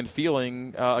thinking and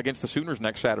feeling against the Sooners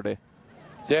next Saturday?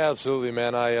 Yeah, absolutely,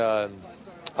 man. I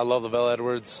love LaVell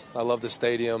Edwards. I love the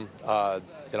stadium. I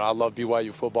love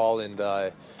BYU football, and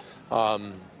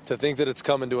to think that it's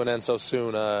coming to an end so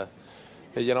soon,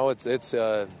 it's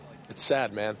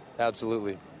sad, man.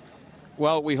 Absolutely.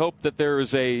 Well, we hope that there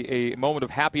is a moment of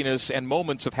happiness and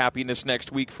moments of happiness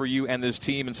next week for you and this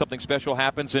team, and something special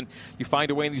happens, and you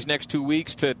find a way in these next 2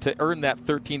 weeks to earn that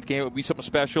 13th game. It would be something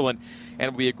special, and it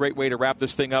would be a great way to wrap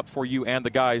this thing up for you and the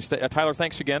guys. Tyler,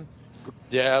 thanks again.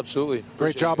 Yeah, absolutely.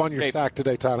 Great job on your sack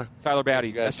today, Tyler. Tyler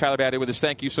Batty. That's Tyler Batty with us.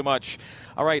 Thank you so much.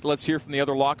 All right, let's hear from the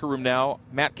other locker room now.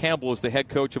 Matt Campbell is the head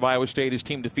coach of Iowa State. His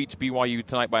team defeats BYU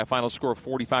tonight by a final score of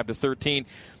 45-13.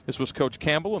 This was Coach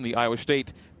Campbell in the Iowa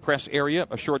State press area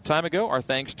a short time ago. Our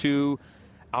thanks to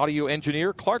audio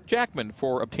engineer Clark Jackman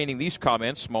for obtaining these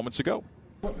comments moments ago.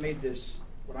 What made this,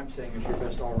 what I'm saying, is your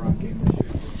best all-around game this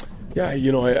year? Yeah,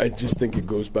 I just think it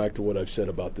goes back to what I've said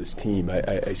about this team.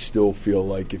 I still feel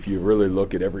like if you really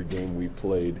look at every game we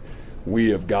played, we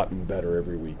have gotten better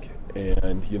every week.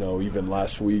 And, even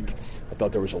last week, I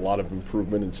thought there was a lot of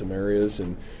improvement in some areas.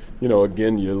 And,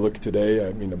 again, you look today,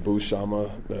 Abu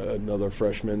Sama, another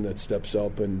freshman that steps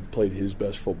up and played his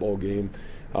best football game.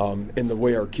 And the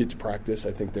way our kids practice,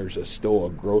 I think there's still a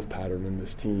growth pattern in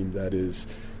this team that is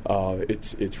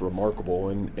it's remarkable,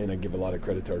 and I give a lot of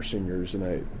credit to our seniors,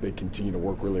 and they continue to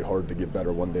work really hard to get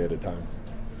better one day at a time.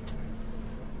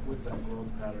 With that growth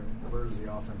pattern, where does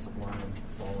the offensive line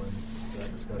fall in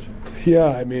that discussion?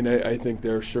 Yeah, I think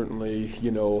they're certainly,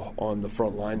 on the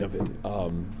front line of it.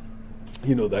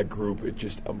 That group, it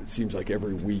just it seems like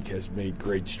every week has made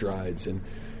great strides, and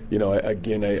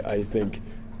I think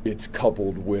it's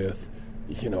coupled with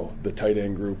the tight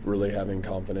end group really having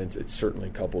confidence. It's certainly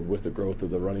coupled with the growth of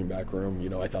the running back room.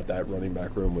 I thought that running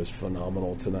back room was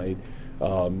phenomenal tonight.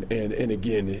 And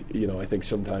again, I think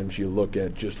sometimes you look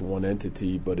at just one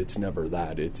entity, but it's never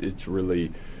that. It's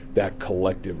really that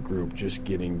collective group just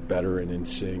getting better and in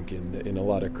sync. And a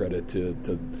lot of credit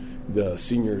to the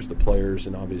seniors, the players,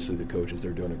 and obviously the coaches.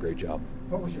 They're doing a great job.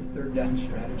 What was your third down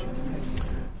strategy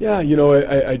tonight? Yeah,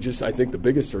 I think the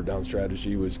biggest third down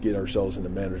strategy was get ourselves into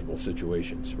manageable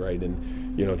situations, right? And,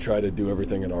 try to do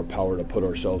everything in our power to put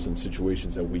ourselves in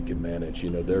situations that we can manage.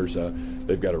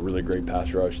 They've got a really great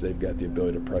pass rush. They've got the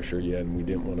ability to pressure you, and we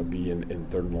didn't want to be in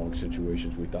third and long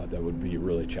situations. We thought that would be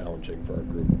really challenging for our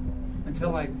group.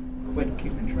 Until I went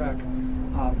keeping track,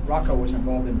 Rocco was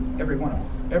involved in every one of them.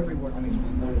 More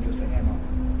than just a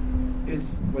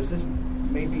handoff. Was this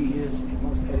maybe his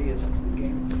most headiest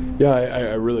game? Yeah,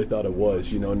 I really thought it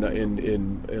was. In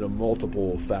a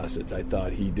multiple facets, I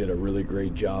thought he did a really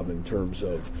great job in terms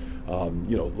of,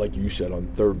 like you said, on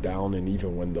third down, and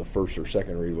even when the first or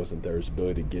second read wasn't there, his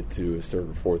ability to get to his third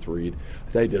or fourth read.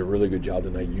 I thought he did a really good job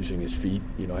tonight using his feet.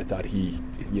 I thought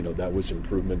that was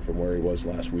improvement from where he was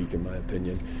last week, in my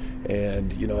opinion.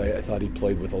 And, I thought he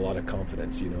played with a lot of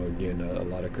confidence. Again, a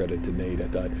lot of credit to Nate. I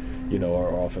thought,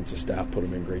 our offensive staff put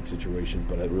him in great situations,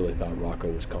 but I really thought Rocco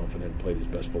was confident and played his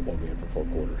best football game for 4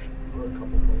 quarters. There were a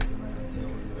couple plays tonight,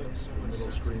 the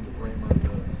middle screen to Bramer,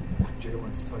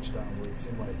 Jalen's touchdown, where it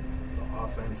seemed like the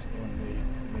offense and Nate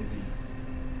maybe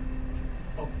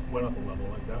went up a level.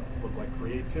 Like that looked like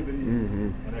creativity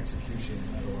and execution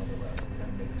at a level that we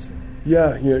hadn't maybe seen.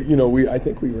 Yeah, I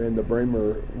think we ran the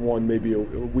Bramer one maybe a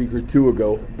week or two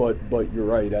ago, but you're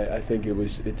right. I think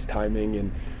it's timing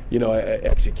and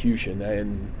execution,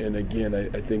 and again,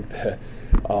 I think that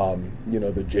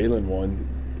the Jalen one,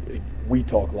 we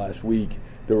talked last week.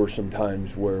 There were some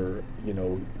times where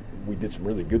we did some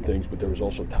really good things, but there was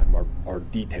also time our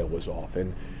detail was off,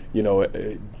 and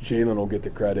Jalen will get the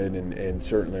credit and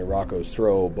certainly Rocco's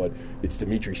throw, but it's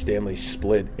Dimitri Stanley's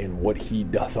split and what he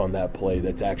does on that play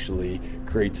that actually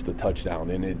creates the touchdown.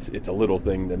 And it's a little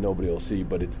thing that nobody will see,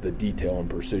 but it's the detail and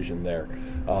precision there.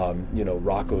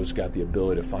 Rocco's got the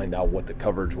ability to find out what the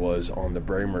coverage was on the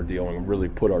Bramer deal and really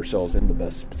put ourselves in the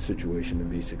best situation to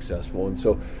be successful. And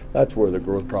so that's where the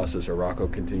growth process of Rocco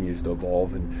continues to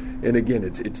evolve. And again,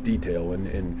 it's detail,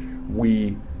 and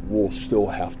we will still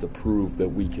have to prove that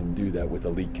we can do that with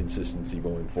elite consistency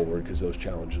going forward, because those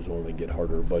challenges will only get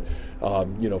harder. But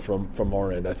from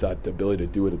our end, I thought the ability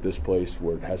to do it at this place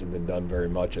where it hasn't been done very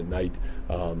much at night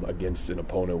against an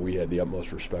opponent we had the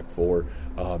utmost respect for,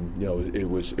 it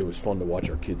was fun to watch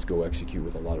our kids go execute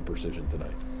with a lot of precision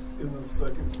tonight. In the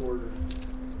second quarter,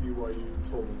 BYU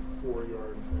totaled 4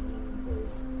 yards in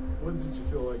place. What did you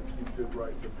feel like you did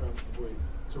right defensively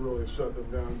to really shut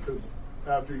them down? Because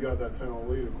after you got that 10-0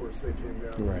 lead, of course, they came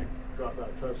down and got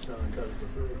that touchdown and cut it to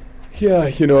 3.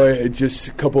 Yeah, just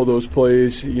a couple of those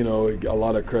plays, a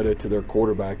lot of credit to their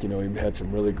quarterback. He had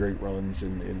some really great runs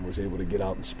and was able to get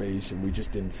out in space, and we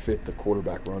just didn't fit the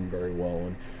quarterback run very well.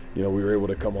 And, we were able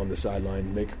to come on the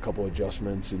sideline, make a couple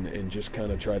adjustments, and just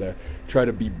kind of try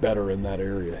to be better in that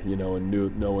area,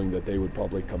 and knowing that they would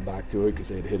probably come back to it because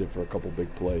they had hit it for a couple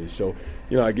big plays. So,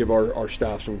 I give our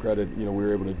staff some credit. We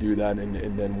were able to do that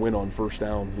and then win on first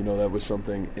down. That was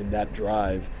something in that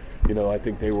drive. I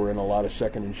think they were in a lot of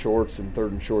second and shorts and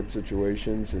third and short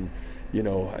situations, and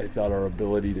I thought our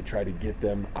ability to try to get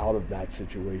them out of that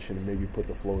situation and maybe put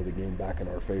the flow of the game back in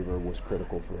our favor was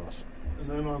critical for us. And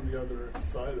then on the other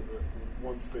side of it,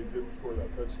 once they did score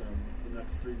that touchdown, the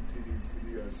next 3 TDs that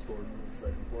you guys scored in the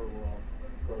second quarter were all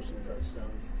rushing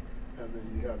touchdowns. And then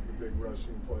you had the big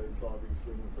rushing plays,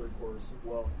 obviously, in the third quarter as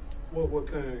well.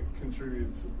 What kind of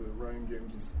contributed to the running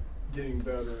game just getting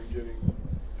better and getting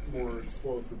more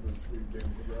explosive as the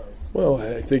game progressed? Well,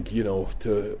 I think,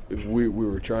 we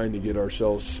were trying to get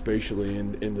ourselves spatially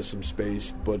into some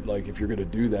space, but, if you're going to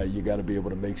do that, you got to be able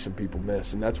to make some people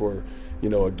miss. And that's where,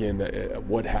 again,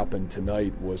 what happened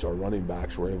tonight was our running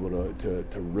backs were able to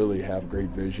really have great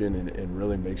vision and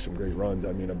really make some great runs.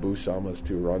 I mean, Abu Sama's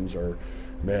 2 runs are,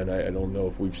 man, I don't know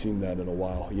if we've seen that in a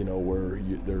while, where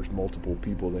there's multiple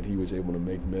people that he was able to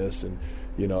make miss. And,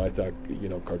 I thought,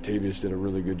 Cartavius did a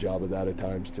really good job of that at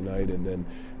times tonight. And then,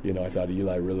 I thought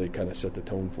Eli really kind of set the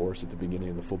tone for us at the beginning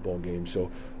of the football game.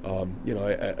 So, you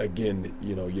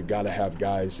got to have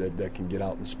guys that can get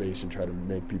out in space and try to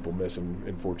make people miss.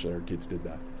 And fortunately, our kids did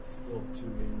that. Still 2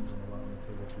 games and allowing the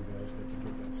table 2 guys to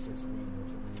get that 6th win.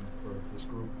 What's it mean for this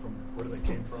group from where they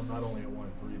came from, not only at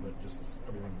 1-3, but just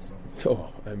everything this summer?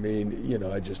 Oh, I mean,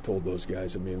 I just told those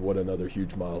guys, what another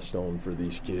huge milestone for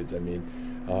these kids. I mean,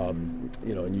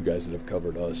 and you guys that have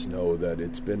covered us know that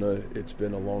it's been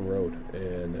a long road,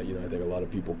 and I think a lot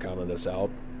of people counted us out.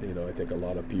 I think a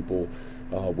lot of people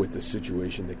with the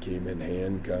situation that came in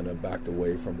hand kind of backed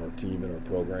away from our team and our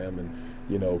program. And,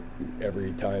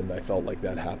 every time I felt like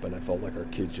that happened, I felt like our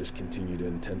kids just continue to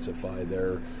intensify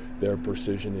their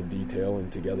precision and detail and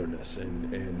togetherness.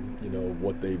 And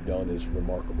what they've done is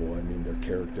remarkable. I mean, their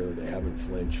character, they haven't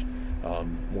flinched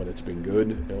when it's been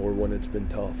good or when it's been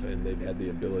tough. And they've had the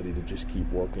ability to just keep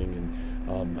working.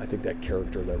 And I think that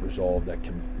character, that resolve, that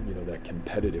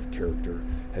competitive character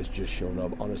has just shown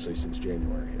up, honestly, since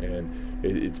January. And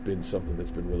it's been something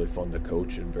that's been really fun to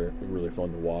coach and really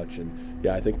fun to watch. And,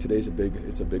 yeah, I think today's a big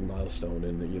milestone.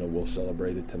 And, we'll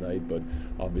celebrate it tonight. But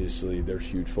obviously there's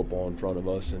huge football in front of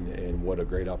us. And what a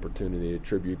great opportunity to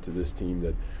tribute to this team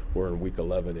that we're in Week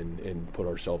 11 and put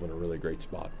ourselves in a really great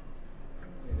spot.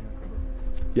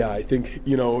 Yeah, I think,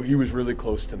 he was really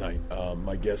close tonight.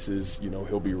 My guess is,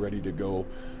 he'll be ready to go.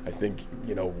 I think,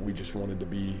 we just wanted to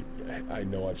be, I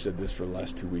know I've said this for the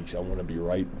last 2 weeks, I want to be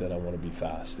right, then I want to be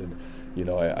fast. And,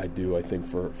 I do. I think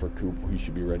for Coop, he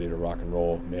should be ready to rock and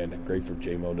roll. Man, great for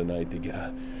J-Mo tonight to get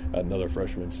another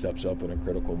freshman steps up in a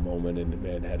critical moment and,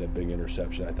 man, had a big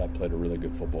interception. I thought played a really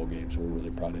good football game, so we're really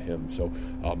proud of him. So,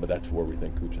 but that's where we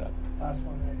think Coop's at. Last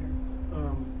one right here.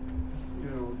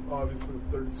 Obviously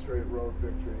the 3rd straight road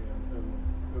victory, and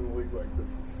in a league like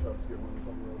this, it's tough to get wins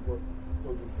on the road.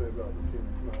 What does it say about the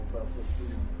team's mental toughness,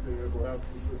 being able to have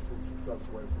consistent success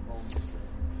away from home this season?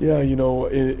 Yeah,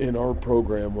 in our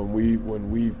program, when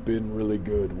we've been really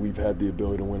good, we've had the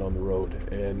ability to win on the road.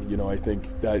 And, I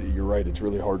think that you're right, it's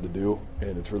really hard to do,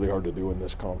 and it's really hard to do in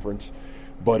this conference.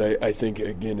 But I think,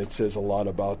 again, it says a lot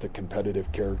about the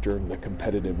competitive character and the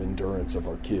competitive endurance of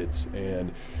our kids.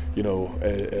 And,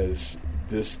 as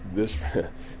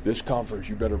this conference,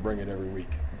 you better bring it every week,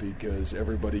 because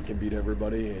everybody can beat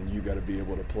everybody, and you got to be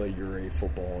able to play your A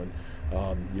football.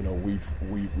 And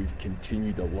we've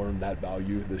continued to learn that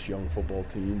value, this young football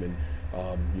team,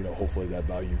 and hopefully that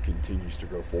value continues to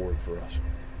go forward for us.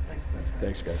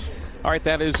 Thanks, guys. All right,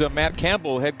 that is Matt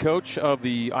Campbell, head coach of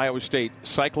the Iowa State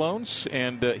Cyclones,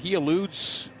 and he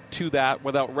alludes to that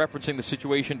without referencing the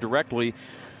situation directly.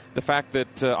 The fact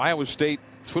that Iowa State's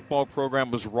football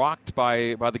program was rocked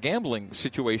by the gambling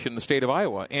situation in the state of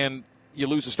Iowa, and you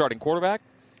lose a starting quarterback,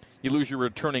 you lose your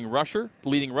returning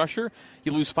leading rusher,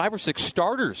 you lose 5 or 6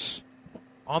 starters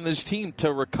on this team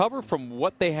to recover from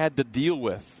what they had to deal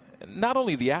with. Not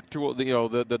only the actual,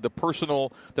 the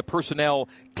personnel,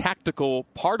 tactical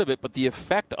part of it, but the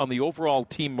effect on the overall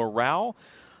team morale,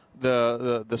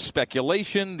 the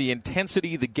speculation, the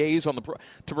intensity, the gaze on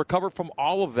to recover from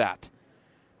all of that,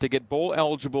 to get bowl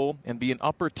eligible and be an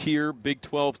upper tier Big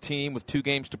 12 team with 2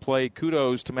 games to play.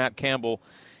 Kudos to Matt Campbell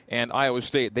and Iowa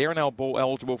State. They are now bowl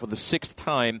eligible for the 6th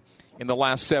time in the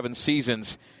last 7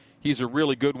 seasons. He's a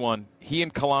really good one. He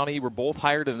and Kalani were both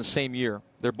hired in the same year.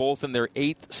 They're both in their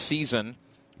 8th season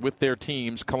with their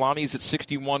teams. Kalani's at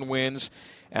 61 wins,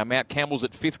 and Matt Campbell's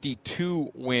at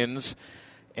 52 wins,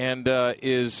 and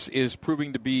is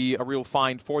proving to be a real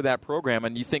find for that program.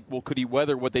 And you think, well, could he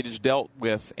weather what they just dealt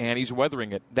with? And he's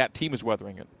weathering it. That team is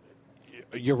weathering it.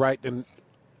 You're right, and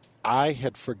I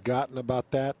had forgotten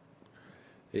about that.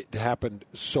 It happened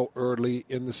so early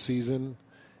in the season,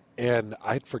 and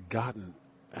I'd forgotten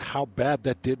how bad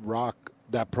that did rock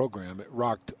that program. It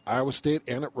rocked Iowa State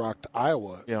and it rocked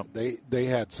Iowa. Yeah. They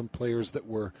had some players that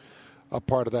were a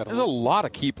part of that. There's a lot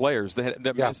of key players that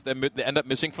end up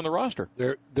missing from the roster.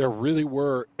 There really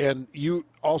were. And you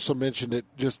also mentioned it,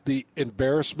 just the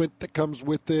embarrassment that comes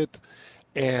with it,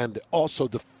 and also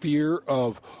the fear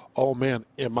of, oh, man,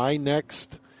 am I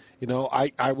next? You know,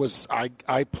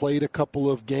 I played a couple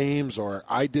of games, or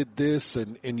I did this,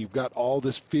 and you've got all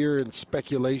this fear and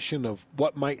speculation of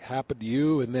what might happen to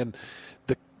you. And then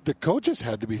the coaches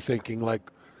had to be thinking,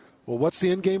 like, well, what's the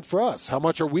end game for us? How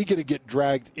much are we going to get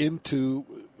dragged into,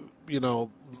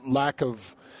 lack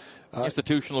of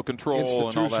institutional control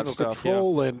and all that stuff.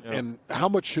 And how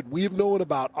much should we have known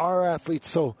about our athletes?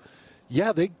 So,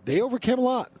 yeah, they overcame a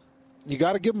lot. You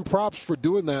got to give them props for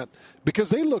doing that, because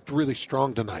they looked really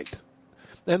strong tonight.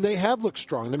 And they have looked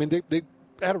strong. I mean, they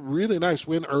had a really nice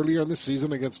win earlier in the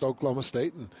season against Oklahoma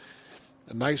State, and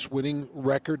a nice winning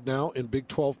record now in Big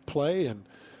 12 play. And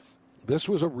this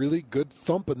was a really good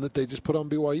thumping that they just put on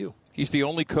BYU. He's the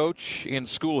only coach in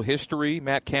school history,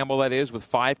 Matt Campbell that is, with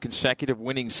 5 consecutive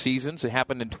winning seasons. It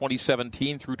happened in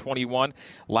 2017 through 21.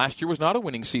 Last year was not a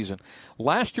winning season.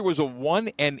 Last year was a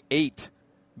 1-8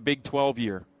 Big 12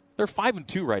 year. They're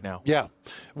 5-2 right now. Yeah,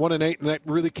 1-8, and that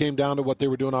really came down to what they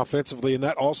were doing offensively, and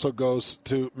that also goes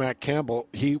to Matt Campbell.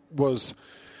 He was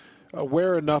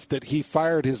aware enough that he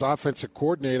fired his offensive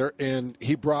coordinator, and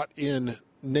he brought in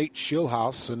Nate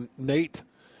Schillhouse, and Nate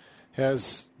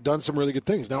has done some really good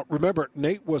things. Now, remember,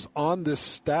 Nate was on this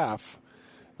staff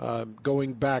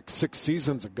going back 6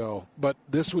 seasons ago, but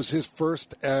this was his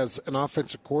first as an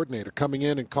offensive coordinator, coming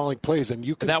in and calling plays. And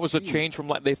that was a change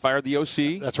from they fired the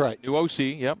OC. That's right. New OC,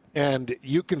 yep. And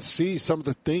you can see some of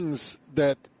the things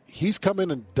that he's come in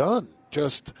and done.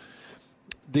 Just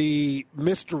the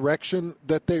misdirection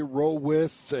that they roll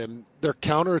with, and their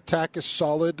counterattack is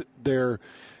solid. They're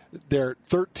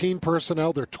 13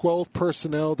 personnel. They're 12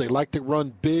 personnel. They like to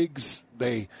run bigs.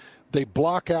 They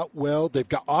block out well. They've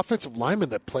got offensive linemen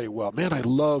that play well. Man, I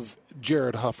love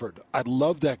Jared Hufford. I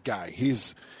love that guy.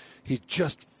 He's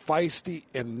just feisty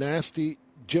and nasty.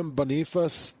 Jim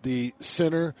Boniface, the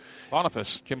center.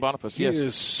 Jim Boniface, he yes.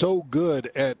 is so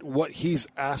good at what he's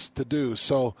asked to do.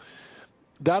 So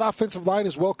that offensive line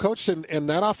is well coached, and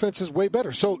that offense is way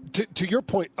better. So to your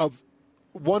point of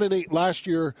 1-8 last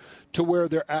year to where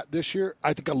they're at this year,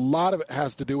 I think a lot of it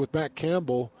has to do with Matt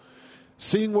Campbell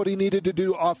seeing what he needed to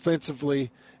do offensively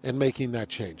and making that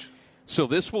change. So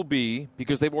this will be,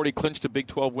 because they've already clinched a Big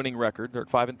 12 winning record, they're at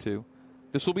 5-2.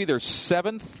 This will be their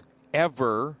 7th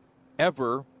ever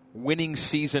winning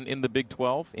season in the Big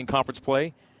 12 in conference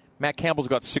play. Matt Campbell's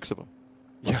got 6 of them.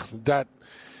 Yeah,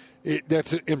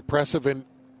 that's impressive. And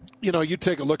you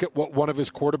take a look at what one of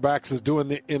his quarterbacks is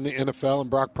doing in the NFL, and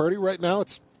Brock Purdy right now,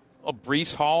 it's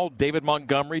Breece Hall, David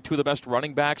Montgomery, 2 of the best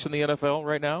running backs in the NFL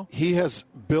right now. He has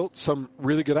built some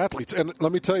really good athletes. And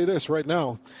let me tell you this right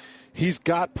now. He's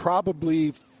got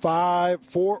probably 4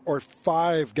 or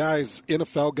 5 guys,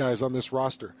 NFL guys on this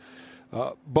roster.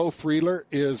 Bo Freeler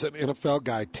is an NFL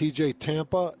guy. TJ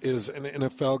Tampa is an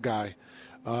NFL guy.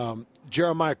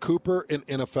 Jeremiah Cooper, an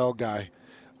NFL guy.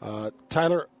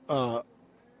 Tyler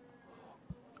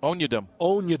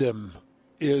Onyedem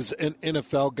is an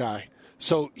NFL guy.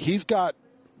 So he's got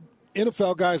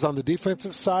NFL guys on the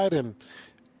defensive side, and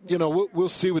we'll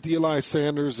see with Eli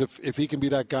Sanders if he can be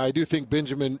that guy. I do think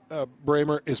Benjamin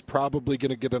Bramer is probably going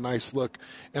to get a nice look,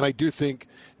 and I do think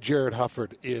Jared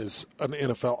Hufford is an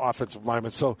NFL offensive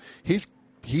lineman. So he's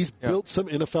built some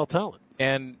NFL talent.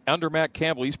 And under Matt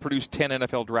Campbell, he's produced 10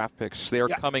 NFL draft picks. They are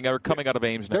coming out of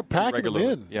Ames now. They're packing them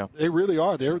in. Yeah, they really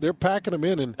are. They're packing them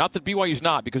in, and not that BYU's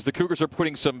not, because the Cougars are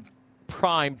putting some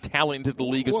prime talent into the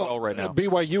league as well right now.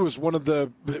 BYU is one of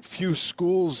the few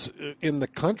schools in the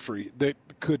country that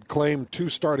could claim 2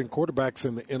 starting quarterbacks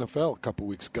in the NFL a couple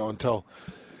weeks ago, until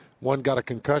one got a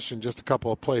concussion just a couple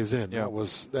of plays in. Yeah.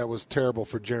 That was terrible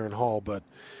for Jaron Hall. But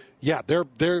yeah, they're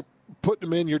putting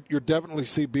them in. You're definitely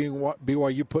see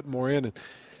BYU putting more in.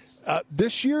 And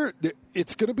this year,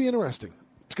 it's going to be interesting.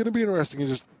 It's going to be interesting, and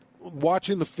just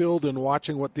watching the field and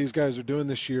watching what these guys are doing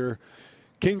this year.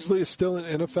 Kingsley is still an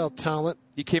NFL talent.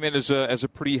 He came in as a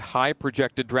pretty high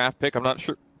projected draft pick. I'm not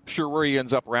sure where he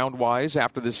ends up round-wise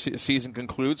after this season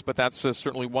concludes, but that's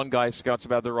certainly one guy scouts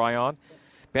have had their eye on.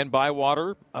 Ben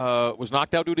Bywater was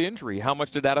knocked out due to injury. How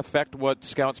much did that affect what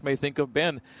scouts may think of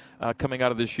Ben coming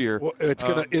out of this year? Well, it's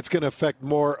gonna affect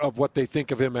more of what they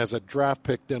think of him as a draft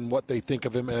pick than what they think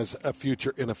of him as a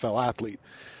future NFL athlete.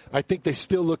 I think they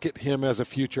still look at him as a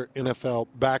future NFL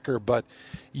backer, but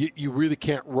you really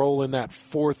can't roll in that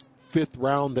 4th, 5th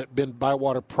round that Ben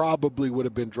Bywater probably would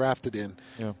have been drafted in.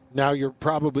 Yeah. Now you're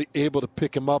probably able to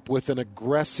pick him up with an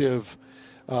aggressive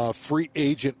free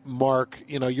agent mark.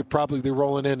 You're probably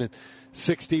rolling in, and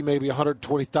 $60,000, maybe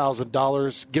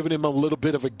 $120,000, giving him a little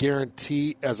bit of a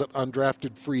guarantee as an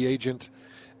undrafted free agent,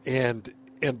 and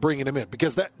bringing him in,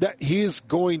 because that he is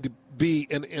going to be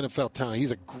an NFL talent.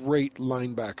 He's a great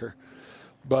linebacker,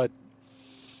 but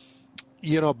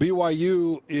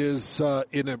BYU is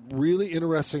in a really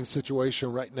interesting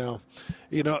situation right now.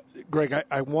 Greg,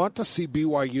 I want to see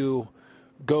BYU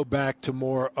go back to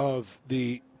more of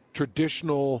the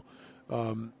traditional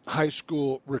high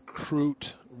school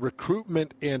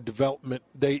recruitment and development.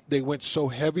 They went so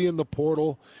heavy in the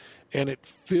portal, and it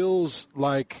feels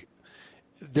like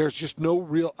there's just no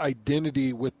real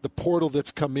identity with the portal that's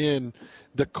come in,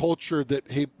 the culture that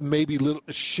maybe little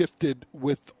shifted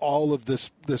with all of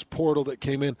this portal that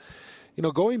came in.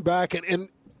 Going back, and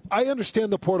I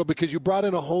understand the portal because you brought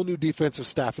in a whole new defensive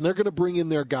staff, and they're going to bring in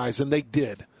their guys, and they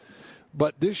did.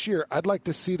 But this year, I'd like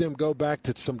to see them go back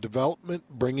to some development,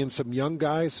 bring in some young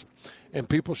guys, and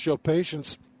people show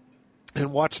patience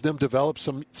and watch them develop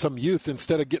some youth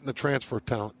instead of getting the transfer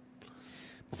talent.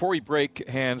 Before we break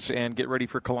hands and get ready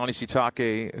for Kalani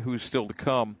Sitake, who's still to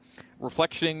come,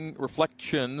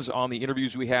 reflections on the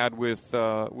interviews we had with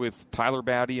Tyler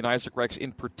Batty and Isaac Rex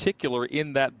in particular,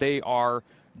 in that they are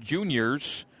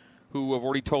juniors who have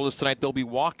already told us tonight they'll be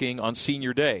walking on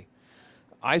senior day.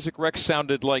 Isaac Rex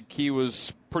sounded like he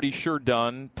was pretty sure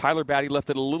done. Tyler Batty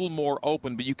left it a little more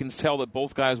open, but you can tell that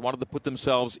both guys wanted to put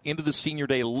themselves into the senior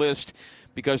day list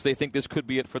because they think this could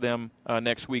be it for them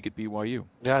next week at BYU.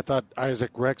 Yeah, I thought Isaac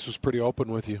Rex was pretty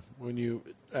open with you when you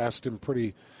asked him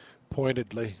pretty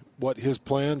pointedly what his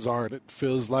plans are, and it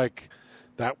feels like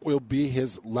that will be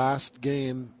his last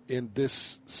game in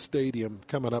this stadium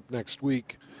coming up next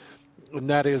week,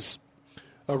 and that is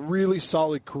a really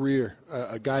solid career.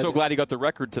 A guy. So glad he got the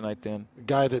record tonight, Dan. A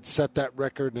guy that set that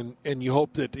record, and you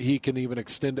hope that he can even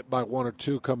extend it by one or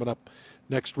two coming up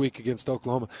next week against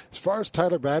Oklahoma. As far as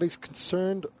Tyler Batty's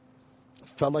concerned,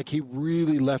 felt like he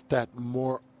really left that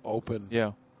more open.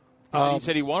 Yeah. He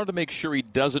said he wanted to make sure he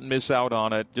doesn't miss out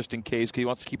on it just in case, because he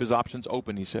wants to keep his options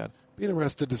open, he said. Be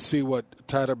interested to see what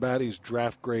Tyler Batty's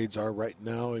draft grades are right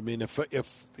now. I mean,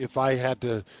 if I had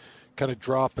to kind of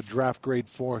drop a draft grade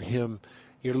for him,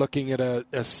 you're looking at a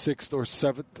 6th or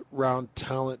 7th round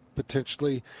talent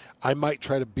potentially. I might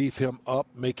try to beef him up,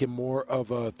 make him more of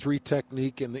a 3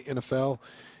 technique in the NFL.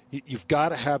 You've got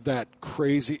to have that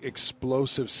crazy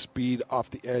explosive speed off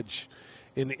the edge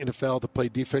in the NFL to play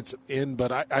defensive end,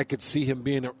 but I could see him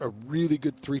being a really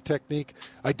good 3 technique.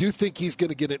 I do think he's going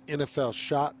to get an NFL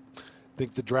shot. I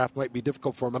think the draft might be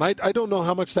difficult for him, and I don't know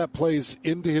how much that plays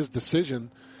into his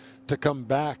decision to come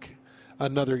back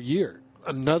another year.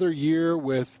 Another year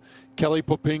with Kelly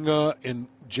Popinga and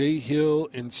Jay Hill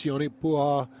and Sione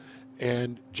Pua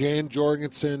and Jan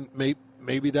Jorgensen.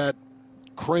 Maybe that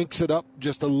cranks it up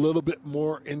just a little bit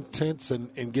more intense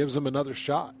and gives them another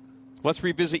shot. Let's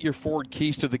revisit your forward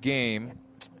keys to the game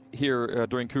here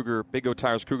during Big O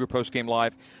Tires Cougar Postgame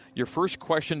Live. Your first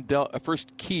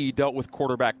key dealt with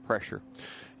quarterback pressure.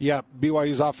 Yeah,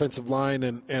 BYU's offensive line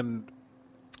and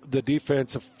the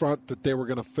defensive front that they were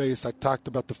going to face. I talked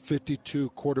about the 52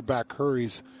 quarterback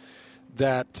hurries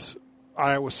that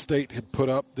Iowa State had put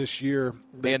up this year.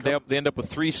 They end up with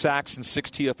 3 sacks and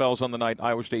 6 TFLs on the night,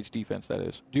 Iowa State's defense, that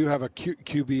is. Do you have a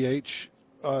QBH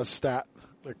stat,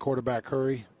 a quarterback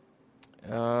hurry?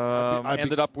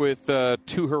 Ended up with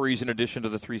 2 hurries in addition to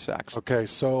the 3 sacks. Okay,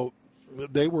 so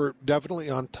they were definitely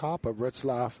on top of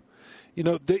Retzlaff.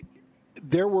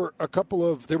 There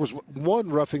was one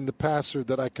roughing the passer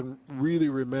that I can really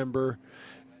remember,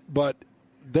 but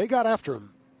they got after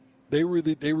him. They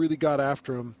really got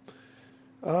after him.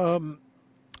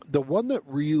 The one that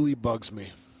really bugs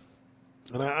me,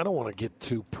 and I don't want to get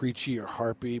too preachy or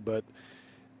harpy, but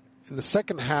in the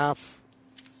second half,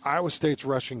 Iowa State's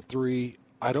rushing 3.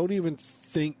 I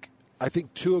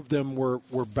think 2 of them were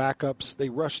backups. They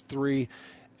rushed 3,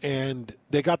 and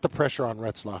they got the pressure on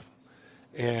Retzlaff.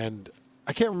 And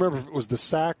I can't remember if it was the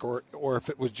sack or if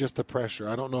it was just the pressure.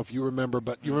 I don't know if you remember,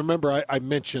 but you remember I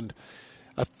mentioned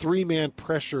a 3-man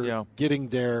pressure getting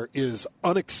there is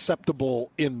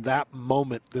unacceptable in that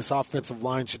moment. This offensive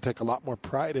line should take a lot more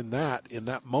pride in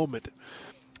that moment.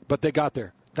 But they got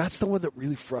there. That's the one that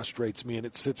really frustrates me, and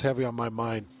it sits heavy on my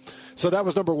mind. So that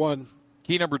was number 1.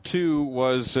 Key number 2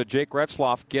 was Jake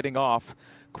Retzlaff getting off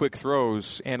quick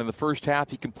throws, and in the first half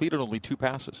he completed only 2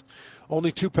 passes.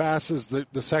 Only 2 passes.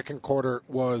 The second quarter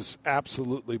was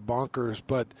absolutely bonkers,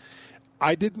 but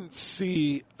I didn't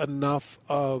see enough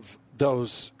of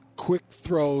those quick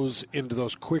throws into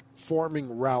those quick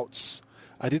forming routes.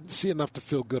 I didn't see enough to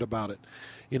feel good about it.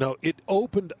 It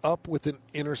opened up with an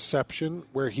interception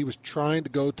where he was trying to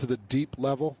go to the deep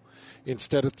level,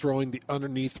 instead of throwing the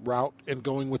underneath route and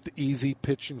going with the easy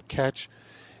pitch and catch.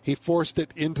 He forced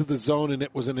it into the zone, and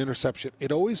it was an interception.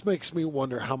 It always makes me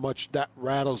wonder how much that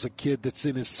rattles a kid that's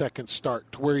in his second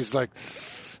start, to where he's like,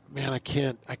 man, I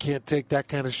can't take that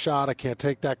kind of shot. I can't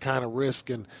take that kind of risk.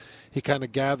 And he kind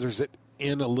of gathers it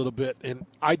in a little bit. And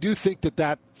I do think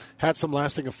that had some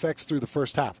lasting effects through the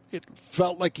first half. It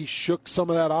felt like he shook some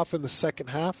of that off in the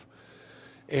second half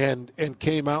and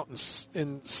came out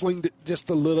and slinged it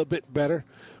just a little bit better.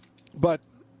 But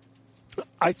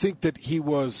I think that he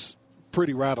was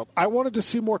pretty rattled. I wanted to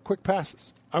see more quick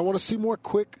passes. I want to see more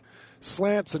quick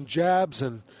slants and jabs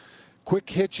and quick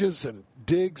hitches and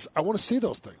digs. I want to see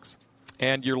those things.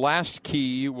 And your last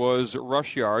key was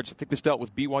rush yards. I think this dealt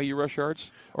with BYU rush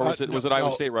yards, or was it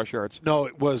Iowa State rush yards? No,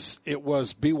 it was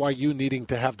BYU needing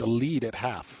to have the lead at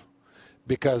half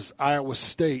because Iowa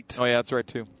State. Oh yeah, that's right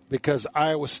too. Because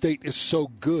Iowa State is so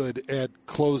good at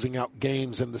closing out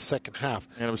games in the second half.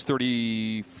 And it was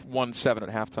 31-7 at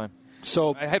halftime.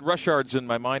 So I had rush yards in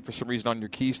my mind for some reason on your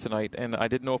keys tonight, and I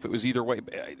didn't know if it was either way.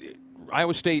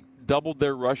 Iowa State doubled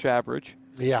their rush average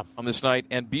on this night,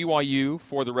 and BYU,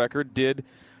 for the record, did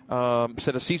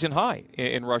set a season high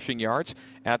in rushing yards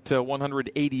at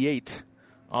 188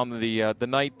 on the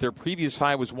night. Their previous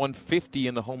high was 150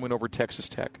 in the home win over Texas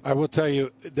Tech. I will tell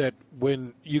you that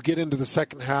when you get into the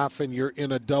second half and you're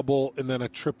in a double and then a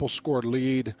triple score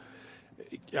lead,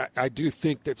 I do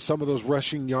think that some of those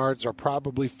rushing yards are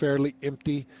probably fairly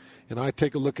empty. And I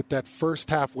take a look at that first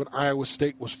half when Iowa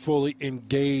State was fully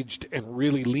engaged and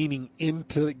really leaning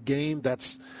into the game.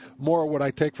 That's more what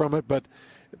I take from it. But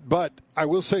I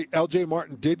will say L.J.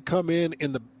 Martin did come in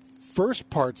the first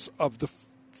parts of the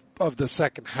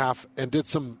second half and did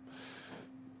some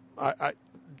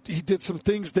he did some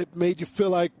things that made you feel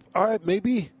like, all right,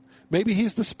 maybe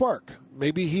he's the spark.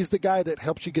 Maybe he's the guy that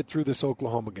helps you get through this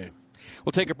Oklahoma game.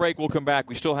 We'll take a break. We'll come back.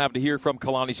 We still have to hear from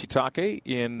Kalani Sitake,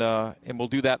 and we'll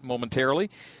do that momentarily.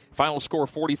 Final score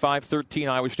 45-13,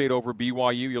 Iowa State over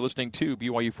BYU. You're listening to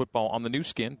BYU Football on the new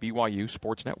skin, BYU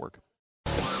Sports Network.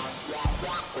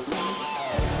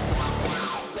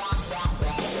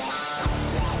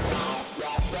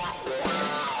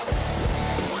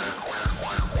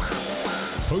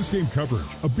 Postgame coverage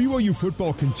of BYU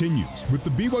football continues with the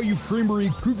BYU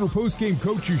Creamery Cougar Postgame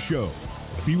Coaches Show.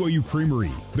 BYU Creamery,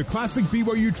 the classic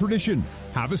BYU tradition.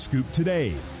 Have a scoop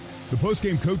today. The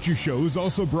Postgame Coaches Show is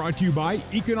also brought to you by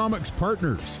Economics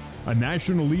Partners, a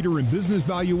national leader in business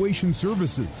valuation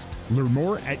services. Learn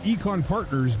more at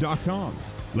econpartners.com.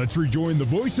 Let's rejoin the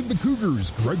voice of the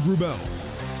Cougars, Greg Wrubell.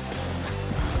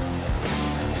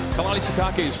 Kalani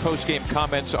Sitake's postgame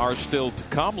comments are still to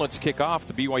come. Let's kick off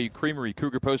the BYU Creamery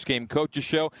Cougar Postgame Coaches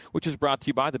Show, which is brought to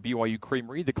you by the BYU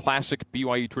Creamery, the classic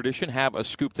BYU tradition. Have a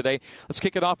scoop today. Let's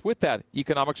kick it off with that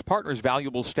Economics Partners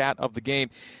valuable stat of the game.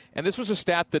 And this was a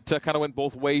stat that kind of went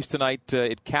both ways tonight.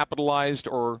 It capitalized,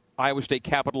 or Iowa State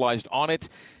capitalized on it,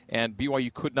 and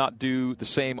BYU could not do the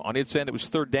same on its end. It was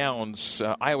third downs.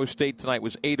 Iowa State tonight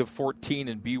was 8 of 14,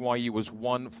 and BYU was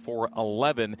 1 for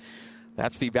 11.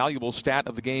 That's the valuable stat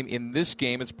of the game in this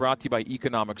game. It's brought to you by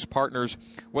Economics Partners.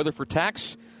 Whether for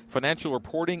tax, financial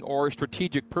reporting, or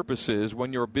strategic purposes,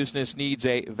 when your business needs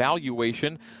a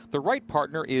valuation, the right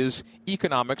partner is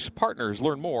Economics Partners.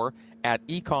 Learn more at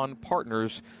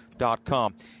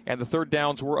econpartners.com. And the third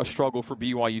downs were a struggle for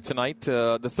BYU tonight.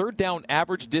 The third down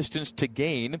average distance to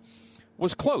gain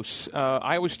was close.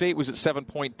 Iowa State was at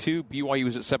 7.2. BYU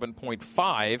was at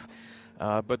 7.5.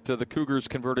 But the Cougars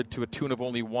converted to a tune of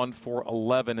only 1 for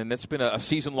 11, and it's been a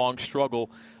season-long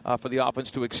struggle for the offense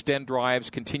to extend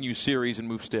drives, continue series, and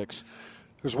move sticks.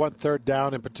 There's one third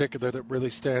down in particular that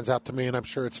really stands out to me, and I'm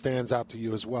sure it stands out to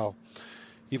you as well.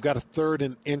 You've got a 3rd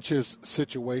and inches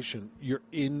situation. You're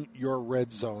in your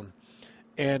red zone,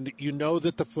 and you know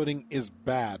that the footing is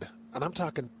bad. And I'm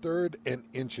talking 3rd and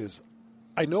inches.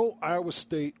 I know Iowa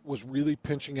State was really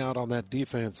pinching out on that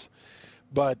defense,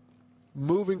 but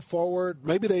moving forward,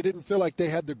 maybe they didn't feel like they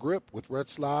had the grip with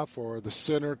Retzlaff or the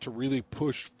center to really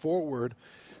push forward,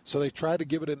 so they tried to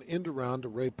give it an end around to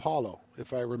Ray Paulo,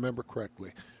 if I remember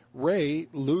correctly. Ray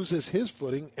loses his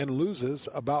footing and loses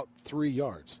about 3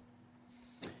 yards.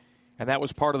 And that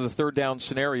was part of the third down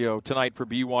scenario tonight for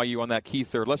BYU on that key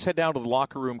third. Let's head down to the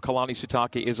locker room. Kalani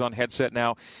Sitake is on headset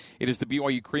now. It is the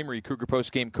BYU Creamery Cougar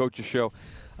Postgame Coaches Show.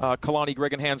 Kalani,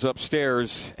 Greg and Hands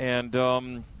upstairs, and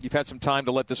you've had some time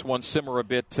to let this one simmer a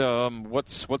bit.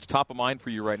 What's top of mind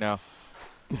for you right now?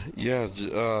 Yeah,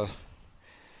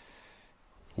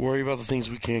 worry about the things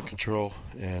we can't control,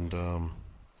 and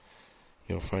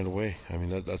find a way. I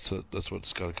mean, that's what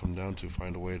it's got to come down to.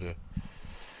 Find a way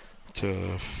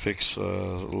to fix a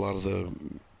lot of the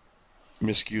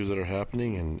miscues that are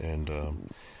happening, and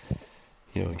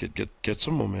get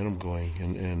some momentum going.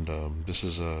 And this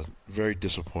is very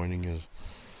disappointing,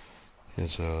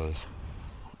 as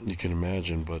you can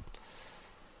imagine. But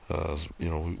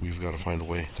we've got to find a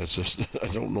way. That's just I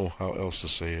don't know how else to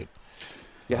say it.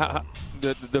 Yeah,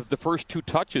 the first 2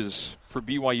 touches for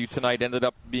BYU tonight ended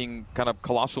up being kind of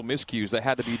colossal miscues that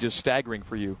had to be just staggering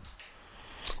for you.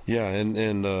 Yeah,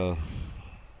 and the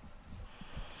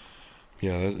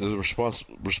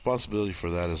responsibility for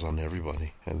that is on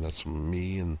everybody, and that's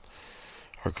me and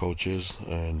our coaches.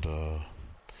 And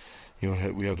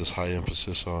we have this high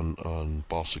emphasis on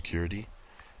ball security,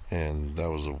 and that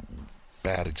was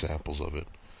bad examples of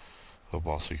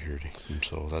ball security. And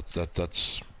so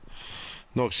that's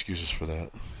no excuses for that.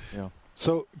 Yeah.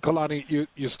 So, Kalani,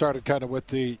 you started kind of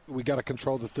with we got to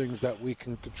control the things that we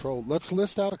can control. Let's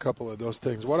list out a couple of those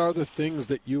things. What are the things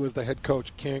that you as the head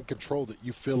coach can control that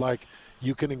you feel like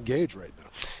you can engage right now?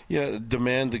 Yeah,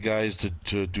 demand the guys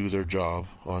to do their job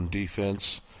on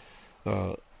defense.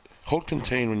 Hold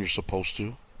contain when you're supposed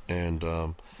to, and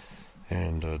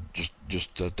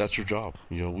that's your job.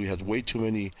 We had way too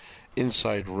many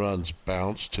inside runs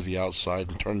bounce to the outside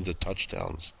and turn into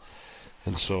touchdowns.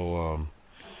 And so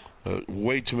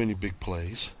way too many big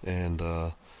plays, and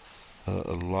a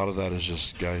lot of that is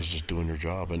just guys just doing their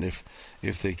job. And if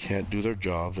they can't do their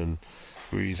job, then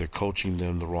we're either coaching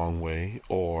them the wrong way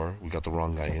or we got the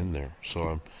wrong guy in there.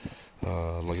 So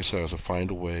like I said, I have to find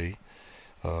a way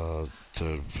for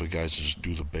guys to just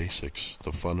do the basics,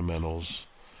 the fundamentals,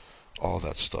 all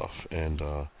that stuff. And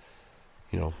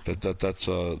that's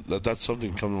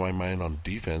something come to my mind on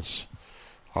defense.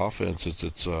 Offense,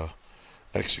 it's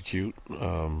execute. We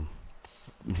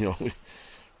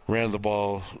ran the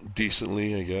ball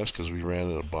decently, I guess, because we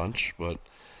ran it a bunch, but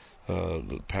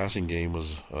the passing game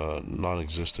was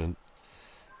non-existent,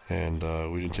 and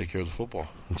we didn't take care of the football.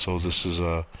 And so this is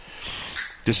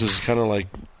kind of like,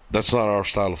 that's not our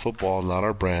style of football, not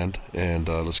our brand, and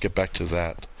let's get back to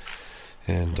that.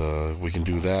 And if we can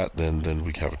do that, then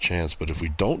we have a chance. But if we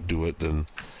don't do it, then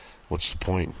what's the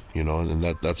point? And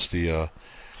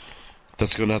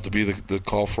that's going to have to be the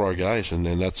call for our guys, and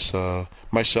that's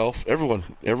myself,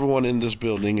 everyone in this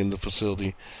building, in the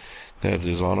facility that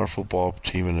is on our football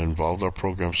team and involved our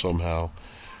program somehow,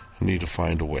 need to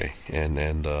find a way. And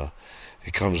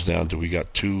it comes down to, we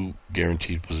got 2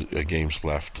 guaranteed games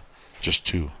left, just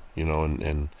 2,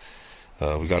 and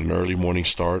we got an early morning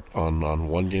start on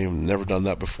one game. Never done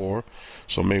that before,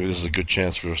 so maybe this is a good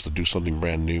chance for us to do something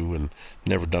brand new and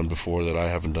never done before that I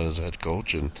haven't done as a head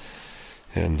coach.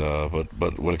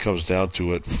 But when it comes down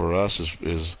to it, for us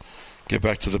is get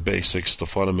back to the basics, the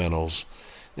fundamentals,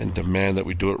 and demand that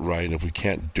we do it right. And if we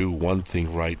can't do one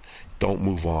thing right, don't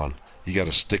move on. You got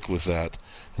to stick with that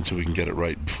until we can get it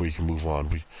right before you can move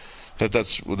on.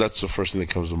 That's the first thing that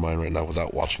comes to mind right now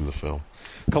without watching the film.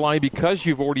 Kalani, because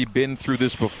you've already been through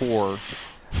this before,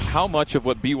 how much of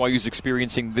what BYU is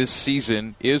experiencing this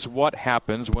season is what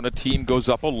happens when a team goes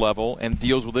up a level and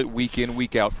deals with it week in,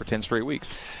 week out for 10 straight weeks?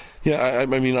 Yeah, I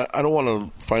mean, I don't want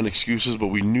to find excuses, but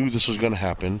we knew this was going to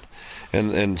happen.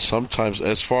 And sometimes,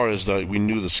 as far as we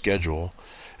knew the schedule,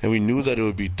 and we knew that it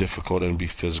would be difficult and be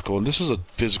physical. And this is a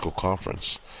physical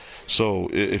conference. So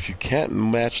if you can't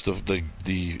match the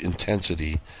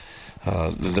intensity,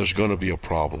 then there's going to be a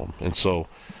problem. And so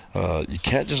you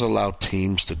can't just allow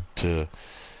teams to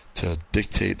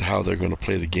dictate how they're going to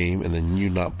play the game and then you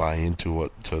not buy into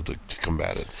it to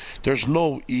combat it. There's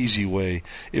no easy way.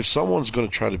 If someone's going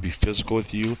to try to be physical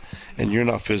with you and you're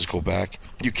not physical back,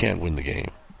 you can't win the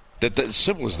game. That's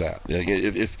simple as that.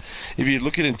 If you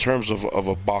look at it in terms of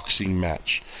a boxing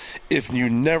match, if you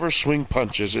never swing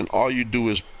punches and all you do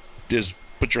is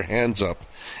put your hands up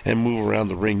and move around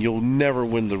the ring, you'll never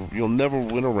win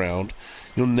a round.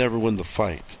 You'll never win the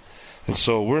fight. And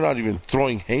so we're not even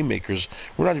throwing haymakers.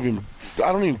 I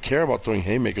don't even care about throwing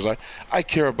haymakers. I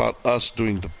care about us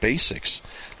doing the basics.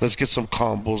 Let's get some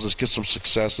combos. Let's get some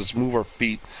success. Let's move our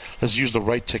feet. Let's use the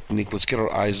right technique. Let's get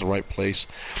our eyes in the right place.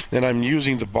 And I'm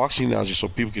using the boxing analogy so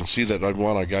people can see that I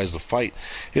want our guys to fight.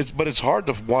 But it's hard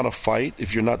to want to fight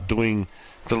if you're not doing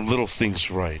the little things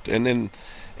right. And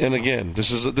again,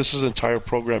 this is an entire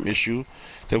program issue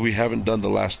that we haven't done the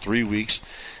last 3 weeks.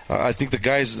 I think the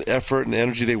guys, the effort and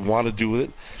energy they want to do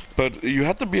it, but you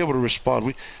have to be able to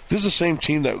respond. This is the same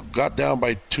team that got down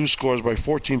by 2 scores by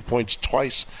 14 points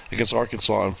twice against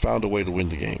Arkansas and found a way to win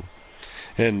the game.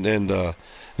 And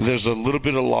there's a little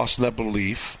bit of loss in that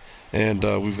belief, and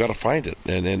we've got to find it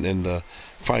and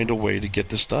find a way to get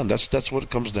this done. That's what it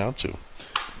comes down to.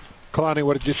 Kalani,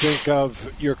 what did you think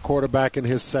of your quarterback in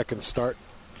his second start?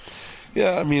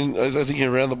 Yeah, I mean, I think he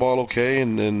ran the ball okay,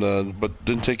 but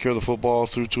didn't take care of the football,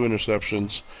 threw 2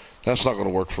 interceptions. That's not going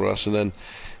to work for us. And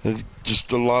then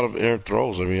just a lot of errant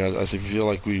throws. I mean, I feel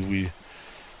like the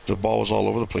ball was all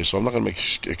over the place. So I'm not going to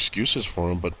make excuses for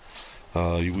him, but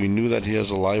we knew that he has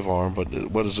a live arm. But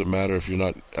what does it matter if you're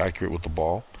not accurate with the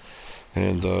ball?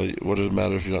 And what does it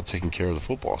matter if you're not taking care of the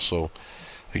football? So,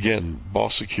 again, ball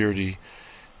security,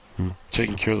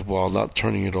 taking care of the ball, not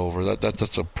turning it over,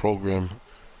 that's a program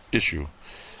issue.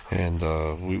 And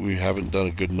we haven't done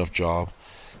a good enough job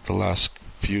the last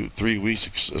 3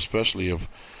 weeks, especially of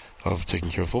taking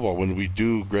care of football. When we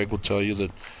do, Greg will tell you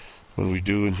that when we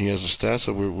do, and he has the stats,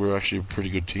 that we're actually a pretty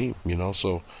good team, you know.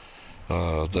 So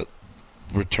that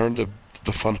return to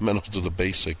the fundamentals, to the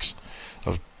basics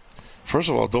of, first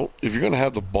of all, if you're going to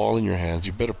have the ball in your hands,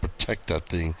 you better protect that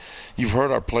thing. You've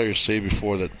heard our players say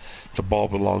before that the ball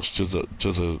belongs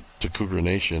to Cougar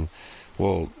Nation.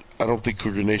 Well, I don't think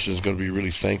Cougar Nation is going to be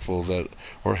really thankful that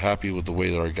or happy with the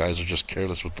way that our guys are just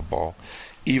careless with the ball,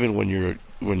 even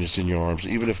when it's in your arms,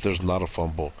 even if there's not a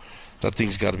fumble. That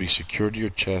thing's got to be secured to your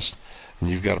chest,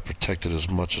 and you've got to protect it as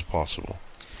much as possible.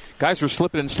 Guys were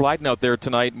slipping and sliding out there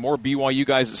tonight. More BYU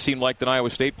guys, it seemed like, than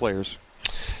Iowa State players.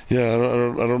 Yeah, I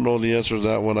don't know the answer to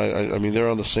that one. I mean, they're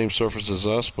on the same surface as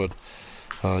us, but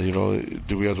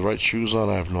do we have the right shoes on?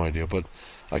 I have no idea. But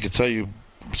I can tell you,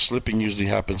 slipping usually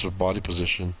happens with body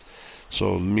position.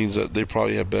 So it means that they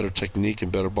probably have better technique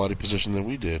and better body position than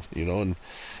we did, you know. And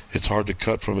it's hard to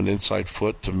cut from an inside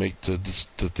foot to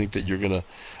think that you're gonna,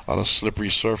 on a slippery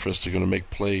surface, you're gonna make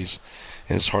plays,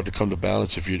 and it's hard to come to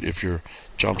balance if you're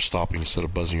jump stopping instead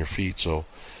of buzzing your feet. So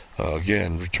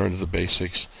again, return to the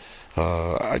basics.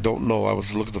 I don't know. I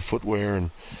would look at the footwear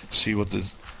and see what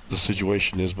the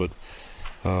situation is, but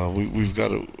we've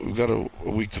got a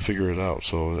week to figure it out.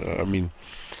 So I mean,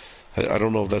 I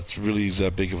don't know if that's really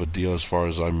that big of a deal as far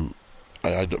as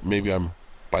maybe I'm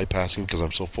bypassing because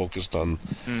I'm so focused on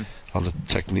the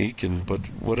technique, but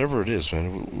whatever it is,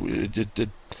 man,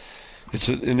 it's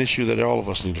an issue that all of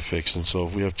us need to fix. And so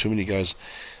if we have too many guys,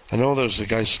 I know there's a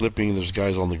guy slipping, there's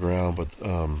guys on the ground, but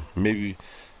maybe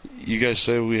you guys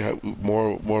say we have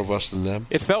more of us than them.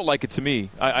 It felt like it to me.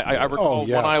 I recall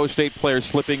one Iowa State player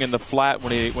slipping in the flat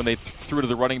when they threw to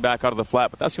the running back out of the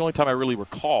flat, but that's the only time I really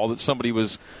recall that somebody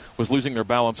was losing their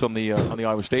balance on the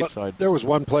Iowa State side. There was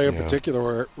one play in particular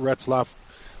where Retzlaff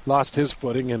lost his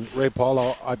footing, and Ray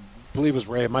Paulo, I believe it was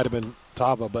Ray, it might have been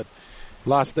Tava, but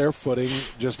lost their footing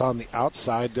just on the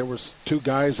outside. There was 2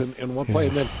 guys in one play,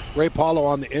 and then Ray Paulo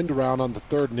on the end around on the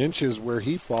 3rd and inches where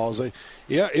he falls.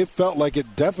 It felt like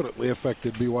it definitely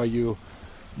affected BYU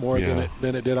more than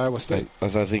it did Iowa State. I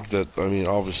think that, I mean,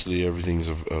 obviously everything's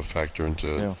a factor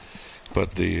into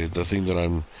but the thing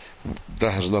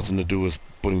that has nothing to do with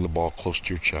putting the ball close to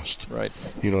your chest. Right.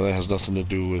 You know, that has nothing to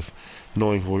do with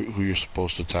knowing who you're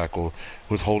supposed to tackle,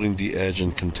 with holding the edge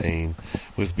and contain,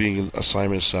 with being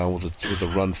assignment sound with the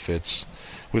run fits,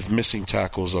 with missing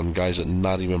tackles on guys that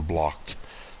not even blocked.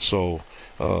 So,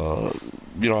 I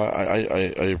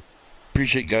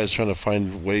appreciate guys trying to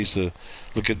find ways to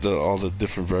look at all the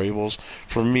different variables.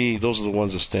 For me, those are the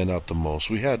ones that stand out the most.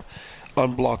 We had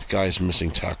unblocked guys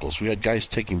missing tackles. We had guys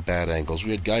taking bad angles.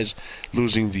 We had guys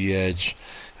losing the edge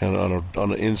and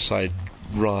on an inside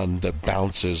run that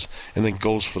bounces and then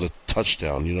goes for the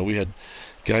touchdown. You know, we had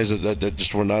guys that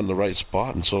just were not in the right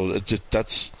spot, and so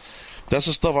that's the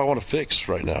stuff I want to fix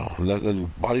right now.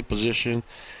 And body position,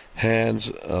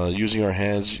 hands, using our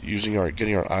hands,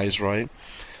 getting our eyes right.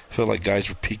 I felt like guys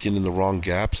were peeking in the wrong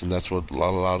gaps, and that's what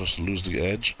allowed us to lose the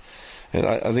edge. And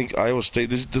I think Iowa State,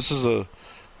 this is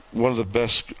one of the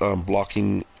best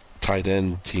blocking tight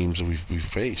end teams that we've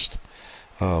faced.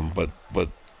 But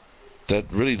that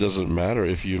really doesn't matter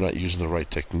if you're not using the right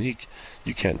technique.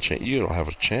 You can't change. You don't have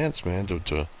a chance, man,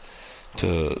 to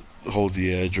hold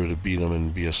the edge or to beat them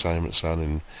and be assignment sound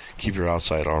and keep your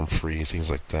outside arm free, things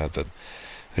like that.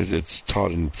 It's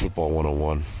taught in football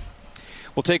 101.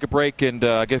 We'll take a break and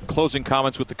get closing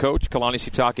comments with the coach, Kalani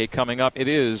Sitake, coming up. It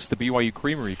is the BYU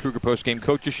Creamery Cougar Postgame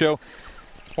Coaches Show.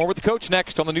 More with the coach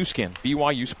next on the new skin,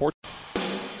 BYU Sports.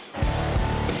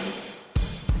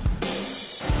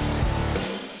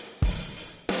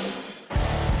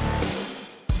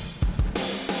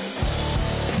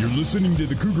 You're listening to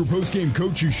the Cougar Postgame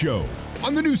Coaches Show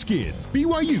on the new skin,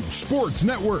 BYU Sports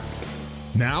Network.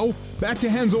 Now, back to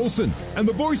Hans Olsen and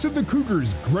the voice of the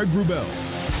Cougars, Greg Wrubell.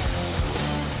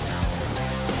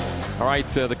 All right,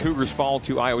 the Cougars fall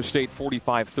to Iowa State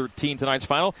 45-13 tonight's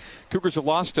final. Cougars have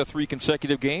lost 3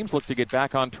 consecutive games, look to get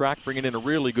back on track, bringing in a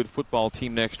really good football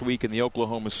team next week in the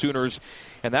Oklahoma Sooners.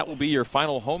 And that will be your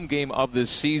final home game of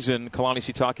this season. Kalani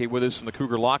Sitake with us in the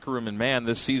Cougar locker room. And, man,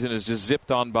 this season has just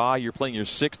zipped on by. You're playing your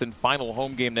 6th and final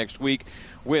home game next week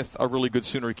with a really good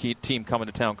Sooner team coming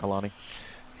to town, Kalani.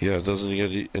 Yeah, it doesn't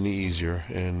get any easier.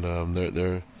 And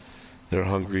they're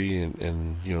hungry,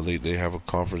 and they have a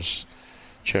conference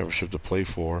championship to play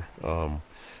for.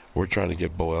 We're trying to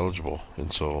get bowl eligible,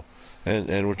 and so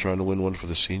and we're trying to win one for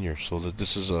the seniors. So that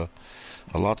this is a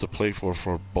lot to play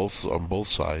for both on both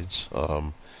sides.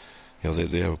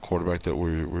 They have a quarterback that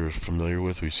we're familiar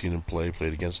with. We've seen him played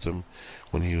against him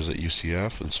when he was at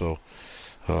UCF, and so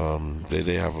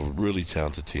they have a really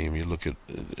talented team. You look at,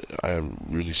 I haven't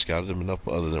really scouted them enough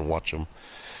other than watch them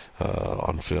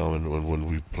on film and when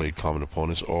we played common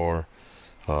opponents or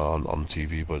on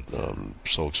TV, but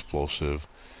so explosive,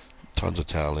 tons of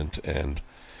talent, and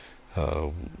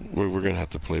we're going to have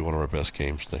to play one of our best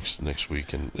games next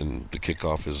week, and the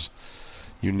kickoff is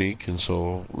unique, and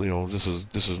so this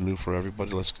is new for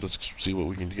everybody. Let's see what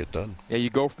we can get done. Yeah, you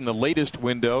go from the latest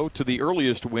window to the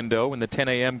earliest window in the 10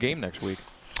 a.m. game next week.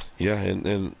 Yeah,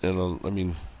 and I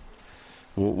mean,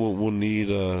 we'll need.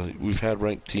 We've had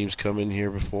ranked teams come in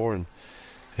here before,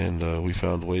 and we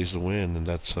found ways to win, and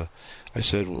that's. I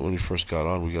said when we first got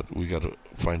on, we got to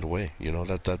find a way.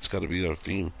 That's got to be our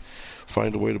theme.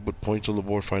 Find a way to put points on the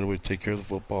board. Find a way to take care of the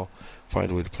football. Find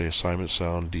a way to play assignment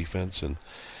sound defense, and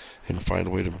find a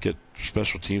way to get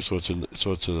special teams so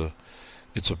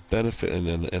it's a benefit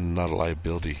and not a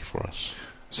liability for us.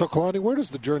 So, Kalani, where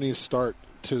does the journey start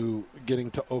to getting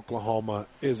to Oklahoma?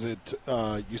 Is it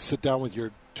you sit down with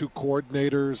your 2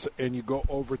 coordinators and you go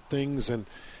over things, and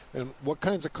what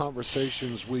kinds of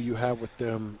conversations will you have with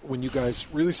them when you guys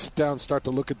really sit down, start to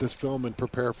look at this film, and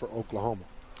prepare for Oklahoma?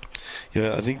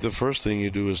 Yeah, I think the first thing you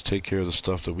do is take care of the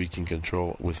stuff that we can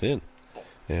control within.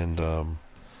 And,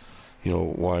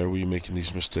 why are we making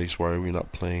these mistakes? Why are we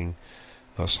not playing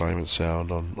assignment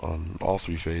sound on all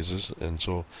 3 phases? And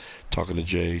so talking to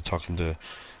Jay, talking to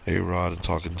A-Rod, and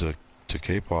talking to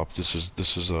K-Pop, this is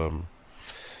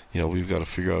we've got to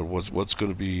figure out what's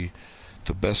going to be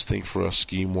the best thing for us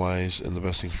scheme-wise and the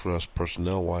best thing for us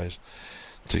personnel-wise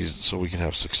so we can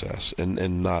have success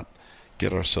and not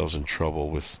get ourselves in trouble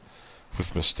with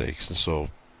mistakes. And so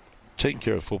taking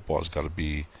care of football has got to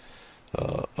be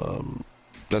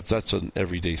that's an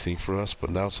everyday thing for us. But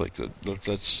now it's like,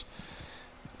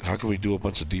 how can we do a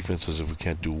bunch of defenses if we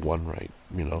can't do one right?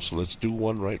 So let's do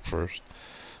one right first.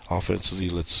 Offensively,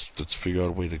 let's figure out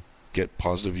a way to get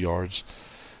positive yards,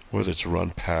 whether it's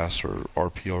run, pass, or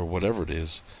RPO, or whatever it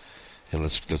is, and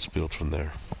let's build from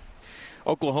there.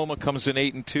 Oklahoma comes in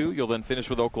 8-2. You'll then finish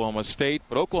with Oklahoma State,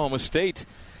 but Oklahoma State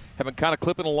have been kind of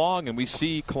clipping along, and we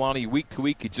see Kalani week to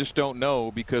week. You just don't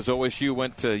know, because OSU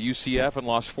went to UCF and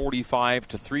lost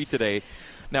 45-3 today.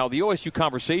 Now, the OSU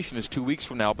conversation is 2 weeks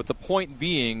from now, but the point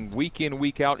being, week in,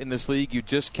 week out in this league, you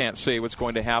just can't say what's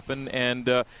going to happen. And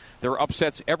there are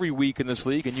upsets every week in this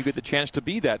league, and you get the chance to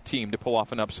be that team to pull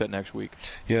off an upset next week.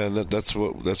 Yeah, that's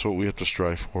what we have to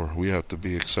strive for. We have to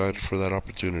be excited for that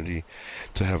opportunity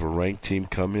to have a ranked team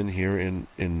come in here in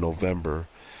November,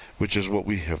 which is what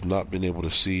we have not been able to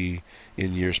see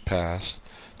in years past.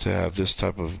 To have this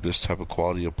type of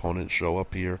quality opponent show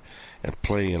up here and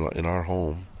play in our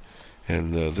home.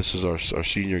 And this is our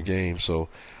senior game, so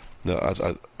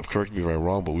correct me if I'm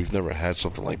wrong, but we've never had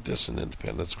something like this in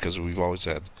Independence because we've always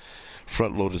had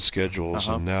front-loaded schedules,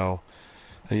 and now,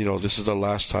 this is the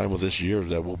last time of this year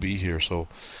that we'll be here. So,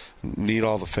 need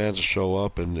all the fans to show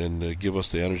up and give us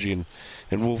the energy,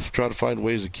 and we'll try to find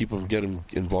ways to keep them getting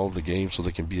involved in the game so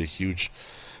they can be a huge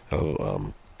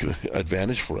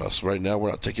advantage for us. Right now,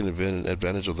 we're not taking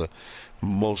advantage of the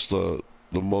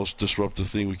most disruptive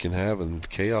thing we can have, and the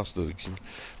chaos that can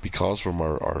be caused from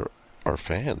our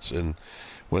fans. And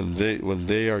when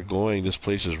they are going, this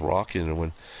place is rocking. And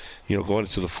when going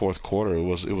into the fourth quarter,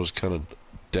 it was kind of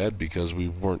dead because we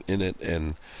weren't in it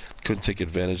and couldn't take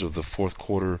advantage of the fourth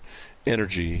quarter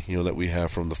energy that we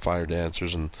have from the fire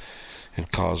dancers and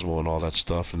Cosmo and all that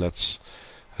stuff. And that's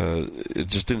it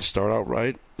just didn't start out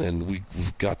right, and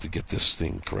we've got to get this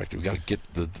thing corrected. We've got to get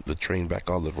the train back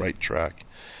on the right track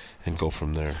and go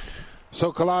from there.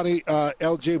 So, Kalani,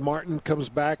 L.J. Martin comes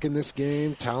back in this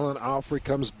game. Talon Alfrey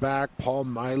comes back. Paul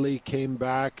Miley came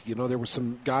back. There were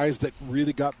some guys that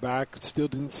really got back. Still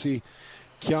didn't see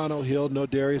Keanu Hill, no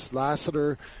Darius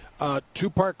Lassiter.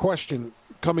 Two-part question.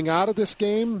 Coming out of this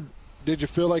game, did you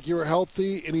feel like you were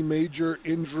healthy? Any major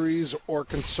injuries or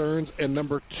concerns? And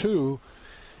number two,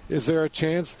 Is there a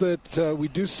chance that we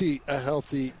do see a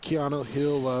healthy Keanu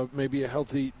Hill, maybe a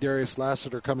healthy Darius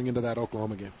Lassiter coming into that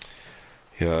Oklahoma game?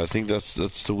 Yeah, I think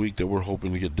that's the week that we're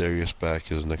hoping to get Darius back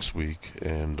is next week,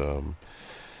 and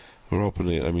we're hoping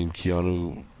to. I mean,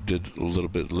 Keanu did a little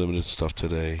bit limited stuff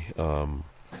today.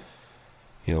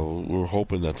 We're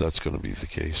hoping that that's going to be the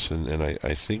case, and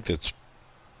I think that's.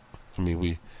 I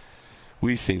mean,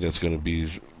 we think that's going to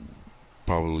be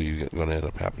probably going to end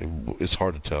up happening. It's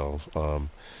hard to tell.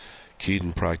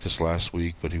 Keaton practiced last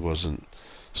week, but he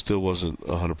still wasn't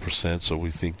 100%. So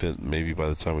we think that maybe by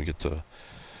the time we get to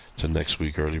next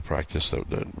week early practice, that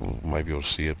we might be able to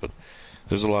see it. But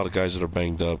there's a lot of guys that are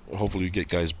banged up. Hopefully, we get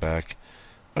guys back.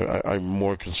 I'm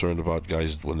more concerned about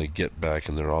guys when they get back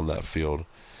and they're on that field,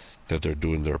 that they're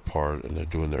doing their part and they're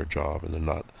doing their job and they're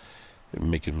not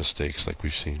making mistakes like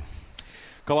we've seen.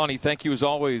 Kalani, thank you as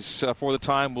always for the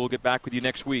time. We'll get back with you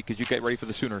next week as you get ready for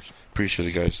the Sooners. Appreciate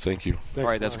it, guys. Thank you. All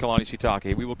right, that's Kalani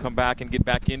Sitake. We will come back and get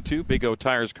back into Big O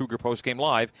Tires Cougar Postgame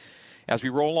Live as we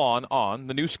roll on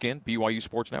the new skin, BYU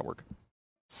Sports Network.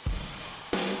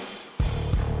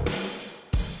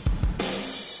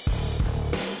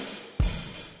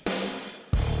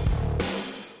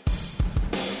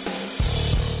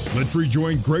 Let's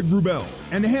rejoin Greg Wrubell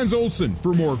and Hans Olsen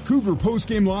for more Cougar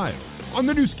Postgame Live on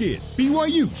the new skin,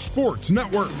 BYU Sports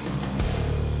Network.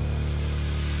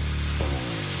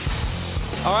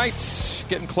 All right,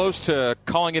 getting close to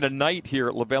calling it a night here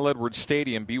at LaVell Edwards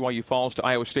Stadium. BYU falls to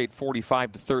Iowa State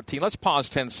 45-13. Let's pause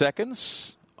 10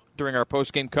 seconds during our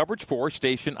postgame coverage for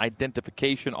station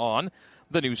identification on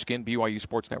the new skin, BYU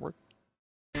Sports Network.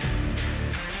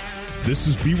 This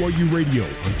is BYU Radio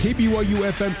on KBYU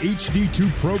FM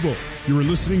HD2 Provo. You are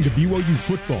listening to BYU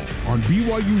Football on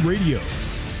BYU Radio.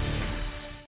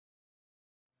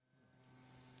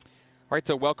 All right,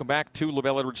 so welcome back to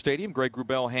LaVell Edwards Stadium. Greg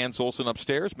Wrubell, Hans Olsen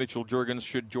upstairs. Mitchell Juergens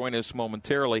should join us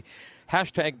momentarily.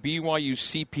 Hashtag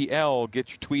BYUCPL. Get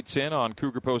your tweets in on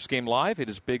Cougar Postgame Live. It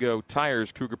is Big O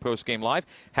Tires Cougar Postgame Live.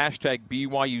 Hashtag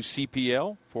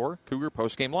BYUCPL for Cougar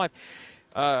Postgame Live.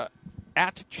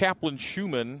 At Chaplain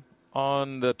Schumann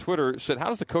on the Twitter said, how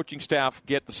does the coaching staff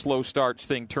get the slow starts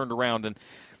thing turned around? And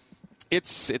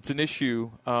it's an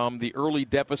issue. The early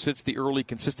deficits, the early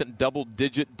consistent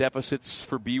double-digit deficits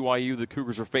for BYU the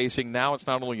Cougars are facing. Now it's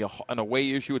not only an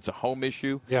away issue, it's a home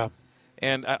issue. Yeah.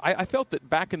 And I felt that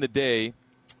back in the day,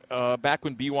 back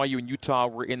when BYU and Utah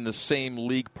were in the same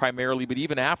league primarily, but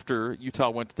even after Utah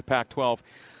went to the Pac-12,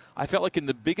 I felt like in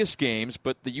the biggest games,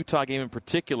 but the Utah game in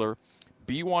particular,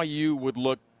 BYU would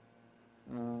look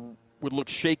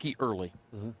shaky early.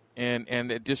 Mm-hmm.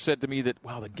 And it just said to me that,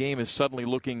 wow, the game is suddenly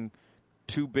looking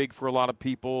too big for a lot of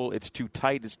people. It's too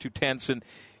tight. It's too tense. And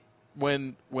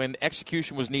when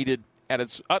execution was needed at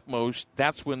its utmost,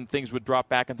 that's when things would drop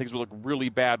back and things would look really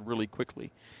bad really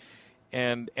quickly.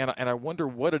 And I wonder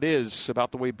what it is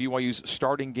about the way BYU's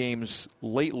starting games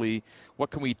lately. What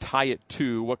can we tie it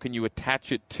to? What can you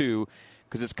attach it to?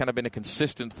 Because it's kind of been a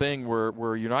consistent thing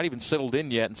where you're not even settled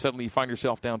in yet, and suddenly you find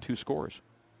yourself down 2 scores.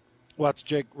 Well, it's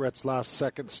Jake Retzlaff's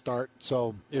second start,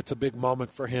 so it's a big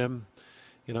moment for him.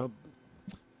 You know,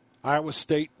 Iowa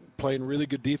State playing really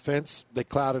good defense. They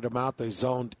clouded him out. They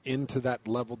zoned into that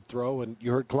leveled throw, and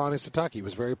you heard Kalani Sitake. He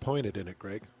was very pointed in it,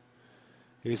 Greg.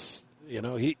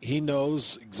 He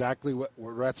knows exactly what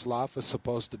Retzlaff is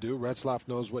supposed to do. Retzlaff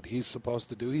knows what he's supposed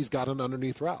to do. He's got an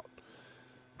underneath route.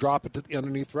 Drop it to the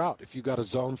underneath route. If you've got a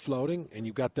zone floating and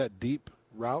you've got that deep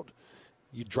route,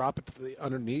 you drop it to the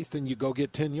underneath and you go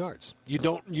get 10 yards. You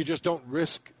just don't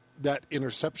risk that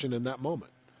interception in that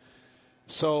moment.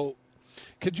 So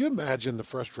could you imagine the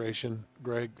frustration,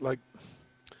 Greg? Like,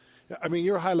 I mean,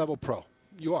 you're a high-level pro.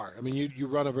 You are. I mean, you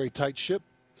run a very tight ship.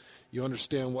 You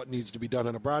understand what needs to be done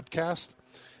in a broadcast.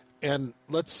 And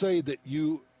let's say that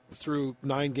you, through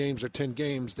 9 games or 10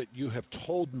 games, that you have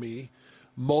told me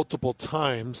multiple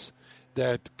times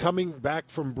that coming back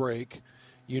from break,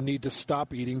 you need to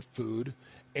stop eating food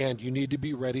and you need to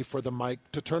be ready for the mic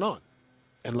to turn on.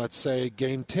 And let's say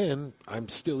game 10, I'm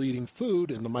still eating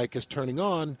food and the mic is turning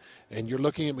on and you're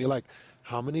looking at me like,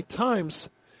 how many times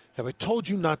have I told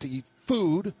you not to eat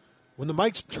food when the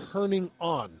mic's turning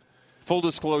on? Full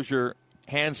disclosure,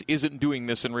 Hans isn't doing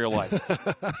this in real life.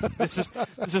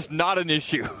 This is not an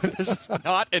issue. This is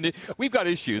not we've got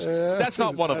issues. That's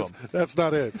not one of them. That's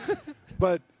not it.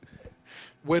 But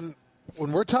when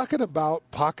we're talking about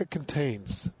pocket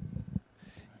contains,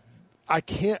 I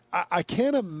can't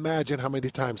imagine how many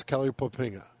times Kelly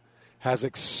Poppinga has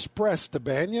expressed to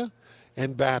Banya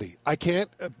and Batty. I can't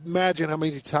imagine how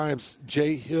many times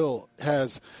Jay Hill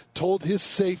has told his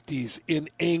safeties in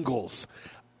angles,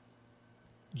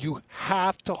 You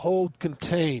have to hold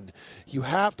contain. You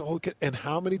have to hold. And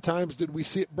how many times did we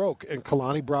see it broke? And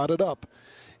Kalani brought it up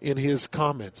in his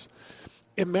comments.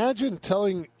 Imagine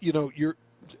telling, you're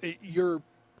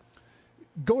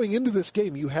going into this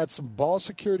game, you had some ball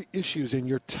security issues, and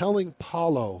you're telling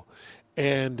Paulo,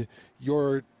 and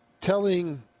you're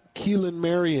telling Keelan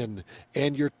Marion,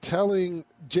 and you're telling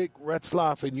Jake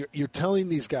Retzlaff, and you're telling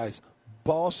these guys,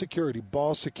 ball security.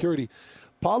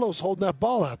 Paulo's holding that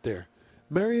ball out there.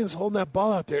 Marion's holding that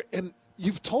ball out there, and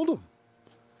you've told him.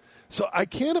 So I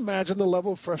can't imagine the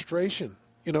level of frustration,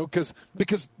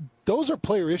 because those are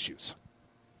player issues.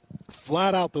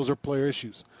 Flat out, those are player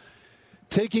issues.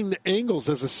 Taking the angles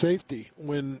as a safety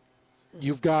when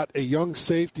you've got a young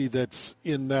safety that's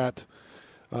in that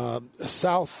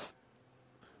southeast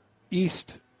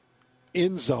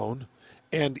end zone,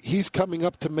 and he's coming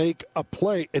up to make a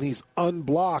play, and he's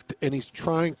unblocked, and he's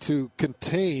trying to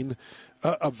contain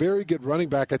a very good running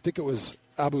back. I think it was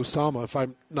Abu Sama, if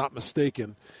I'm not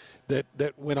mistaken,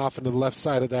 that went off into the left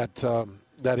side of that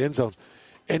end zone.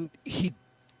 And he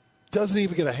doesn't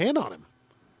even get a hand on him.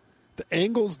 The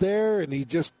angle's there, and he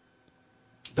just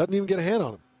doesn't even get a hand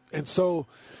on him. And so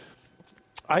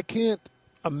I can't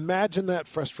imagine that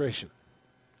frustration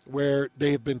where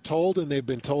they have been told and they've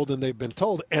been told and they've been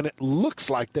told, and it looks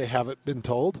like they haven't been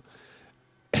told,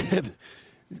 and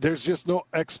there's just no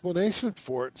explanation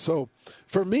for it. So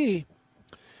for me,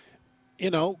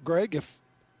 Greg,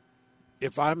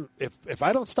 if I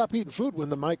don't stop eating food when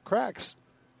the mic cracks,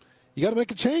 you got to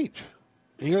make a change.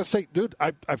 And you got to say, dude,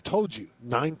 I've told you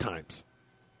 9 times,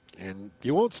 and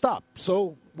you won't stop.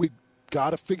 So we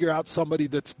got to figure out somebody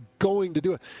that's going to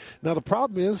do it. Now the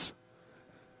problem is,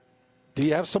 do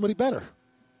you have somebody better?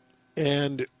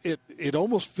 And it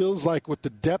almost feels like with the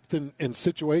depth and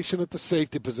situation at the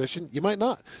safety position, you might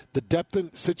not. The depth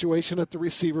and situation at the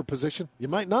receiver position, you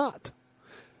might not.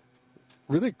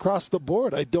 Really across the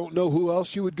board, I don't know who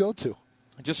else you would go to.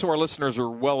 Just so our listeners are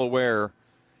well aware,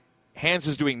 Hans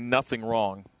is doing nothing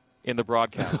wrong in the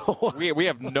broadcast. we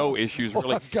have no issues,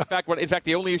 really. In fact,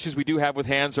 the only issues we do have with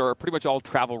Hans are pretty much all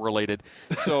travel-related.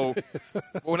 So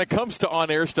when it comes to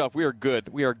on-air stuff, we are good.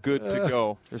 We are good to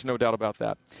go. There's no doubt about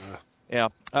that. Yeah.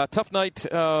 Tough night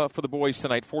for the boys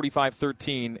tonight,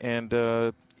 45-13.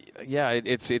 And,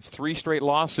 it's 3 straight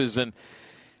losses. And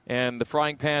the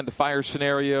frying pan to fire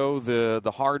scenario,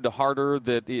 the hard to harder,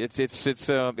 that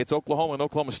it's Oklahoma and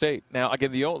Oklahoma State. Now,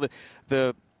 again,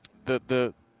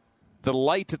 the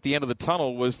light at the end of the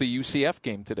tunnel was the UCF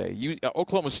game today.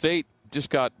 Oklahoma State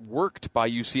just got worked by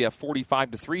UCF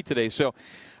 45-3 today. So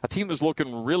a team that's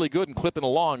looking really good and clipping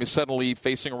along is suddenly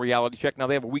facing a reality check. Now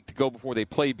they have a week to go before they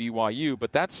play BYU,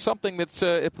 but that's something that's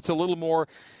it puts a little more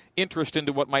interest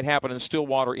into what might happen in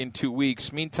Stillwater in 2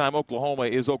 weeks. Meantime, Oklahoma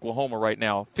is Oklahoma right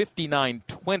now,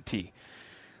 59-20.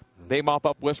 They mop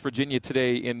up West Virginia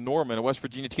today in Norman, a West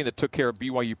Virginia team that took care of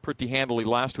BYU pretty handily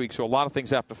last week. So a lot of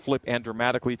things have to flip and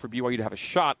dramatically for BYU to have a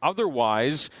shot.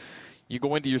 Otherwise, you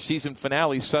go into your season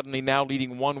finale suddenly now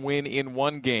leading 1 win in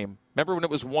 1 game. Remember when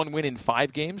it was 1 win in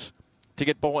 5 games to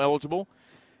get bowl eligible?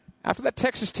 After that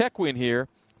Texas Tech win here,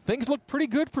 things look pretty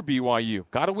good for BYU.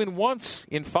 Got to win once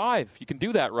in 5. You can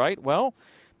do that, right? Well,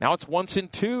 now it's once in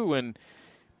 2, and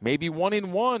maybe 1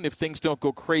 in 1 if things don't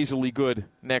go crazily good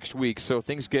next week. So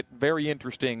things get very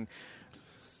interesting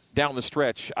down the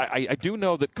stretch. I do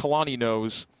know that Kalani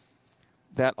knows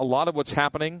that a lot of what's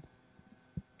happening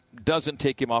doesn't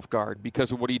take him off guard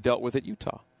because of what he dealt with at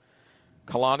Utah.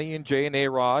 Kalani and Jay and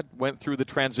A-Rod went through the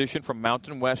transition from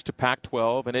Mountain West to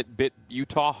Pac-12, and it bit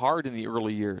Utah hard in the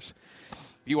early years.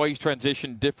 BYU's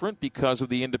transition different because of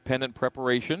the independent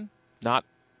preparation, not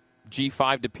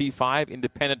G5 to P5,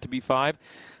 independent to B5. A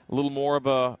little more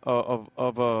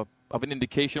of an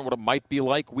indication of what it might be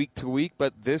like week to week,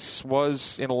 but this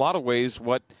was in a lot of ways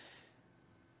what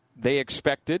they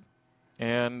expected,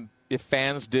 and if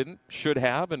fans should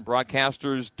have, and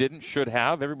broadcasters should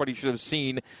have. Everybody should have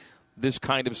seen this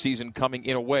kind of season coming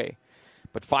in a way.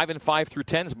 But 5-5 through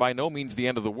 10 is by no means the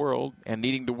end of the world, and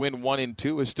needing to win 1 and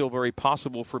 2 is still very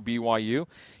possible for BYU,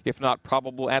 if not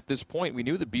probable at this point. We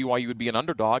knew that BYU would be an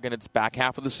underdog in its back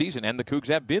half of the season, and the Cougs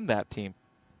have been that team.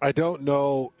 I don't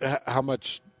know how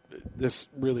much this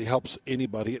really helps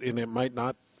anybody, and it might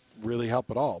not really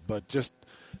help at all, but just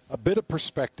a bit of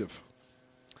perspective.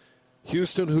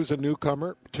 Houston, who's a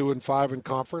newcomer, 2-5 in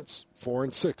conference,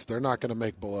 4-6. They're not going to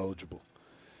make bowl eligible.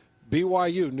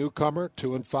 BYU, newcomer,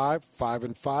 2-5,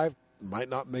 5-5, might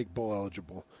not make bowl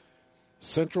eligible.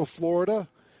 Central Florida,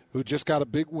 who just got a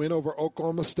big win over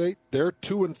Oklahoma State. They're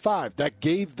 2-5. That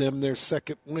gave them their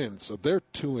second win, so they're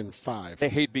 2-5. They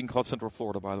hate being called Central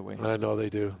Florida, by the way. I know they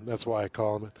do. That's why I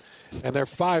call them it. And they're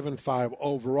 5-5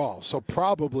 overall, so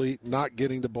probably not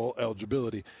getting the bowl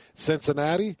eligibility.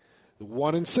 Cincinnati,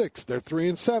 1-6. They're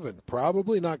 3-7.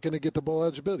 Probably not going to get the bowl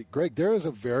eligibility. Greg, there is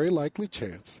a very likely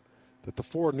chance that the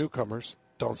 4 newcomers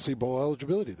don't see bowl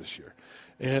eligibility this year.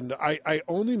 And I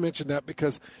only mention that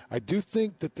because I do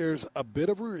think that there's a bit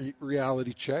of a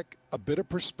reality check, a bit of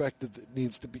perspective that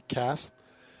needs to be cast.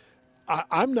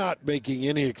 I'm not making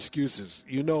any excuses.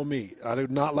 You know me. I do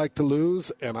not like to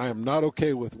lose, and I am not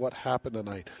okay with what happened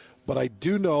tonight. But I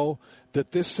do know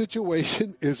that this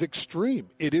situation is extreme.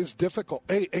 It is difficult.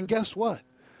 Hey, and guess what?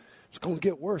 It's going to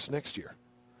get worse next year.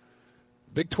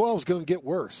 Big 12 is going to get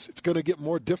worse. It's going to get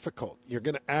more difficult. You're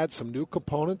going to add some new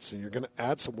components, and you're going to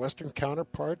add some Western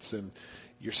counterparts, and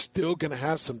you're still going to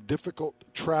have some difficult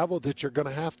travel that you're going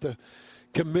to have to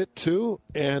commit to,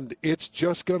 and it's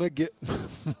just going to get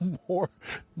more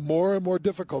and more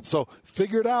difficult. So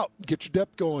figure it out. Get your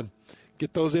depth going.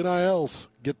 Get those NILs.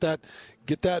 Get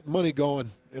that money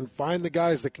going, and find the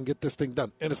guys that can get this thing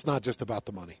done. And it's not just about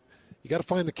the money. You got to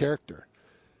find the character.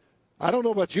 I don't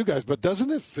know about you guys, but doesn't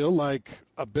it feel like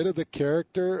a bit of the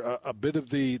character, a bit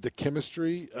of the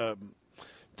chemistry,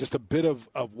 just a bit of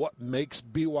what makes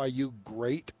BYU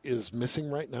great is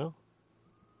missing right now?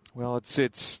 Well,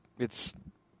 it's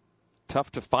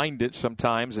tough to find it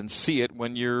sometimes and see it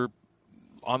when you're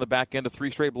on the back end of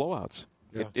 3 straight blowouts.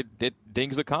 Yeah. It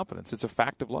dings the confidence. It's a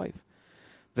fact of life.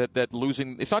 That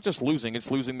losing, it's not just losing,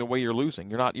 it's losing the way you're losing.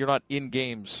 You're not in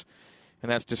games. And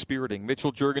that's dispiriting.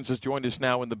 Mitchell Juergens has joined us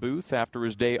now in the booth after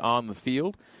his day on the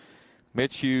field.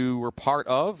 Mitch, you were part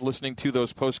of listening to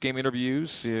those post-game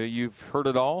interviews. You've heard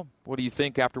it all. What do you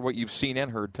think after what you've seen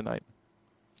and heard tonight?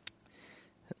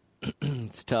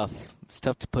 It's tough. It's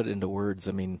tough to put into words.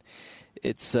 I mean,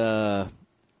 it's I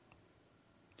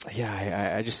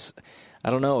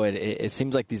don't know. It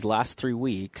seems like these last 3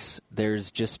 weeks, there's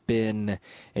just been,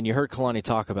 and you heard Kalani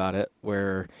talk about it,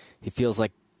 where he feels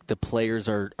like the players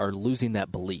are losing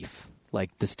that belief.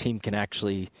 Like this team can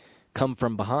actually come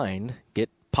from behind, get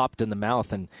popped in the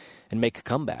mouth, and make a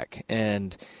comeback.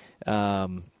 And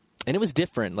it was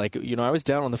different. Like, you know, I was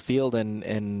down on the field,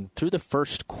 and through the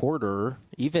first quarter,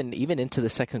 even into the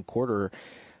second quarter,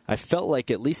 I felt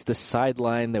like at least the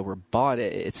sideline that were bought,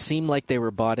 it seemed like they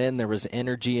were bought in. There was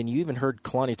energy, and you even heard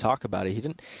Kalani talk about it. He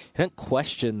didn't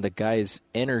question the guys'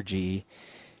 energy.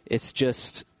 It's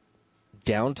just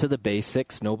down to the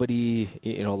basics. Nobody,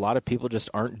 a lot of people just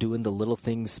aren't doing the little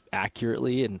things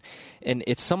accurately, and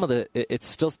it's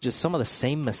still just some of the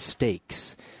same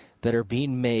mistakes that are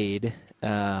being made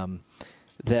that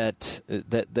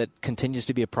continues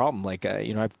to be a problem. Like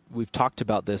we've talked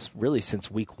about this really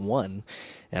since week 1,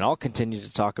 and I'll continue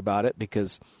to talk about it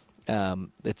because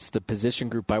it's the position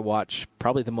group I watch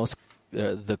probably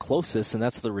the closest, and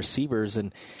that's the receivers,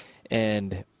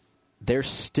 and they're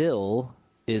still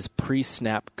is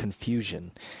pre-snap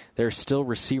confusion. There's still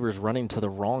receivers running to the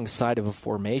wrong side of a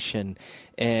formation,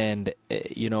 and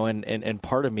and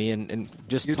part of me and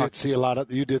just you did see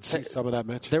some of that,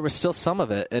 Mitch. There was still some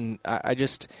of it, and I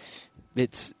just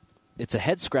it's a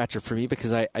head scratcher for me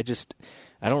because I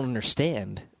don't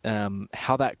understand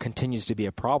how that continues to be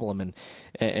a problem,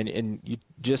 and you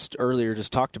just earlier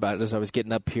just talked about it as I was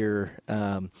getting up here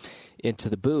into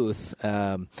the booth.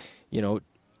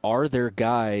 Are there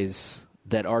guys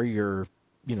that are your,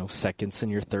 seconds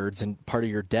and your thirds and part of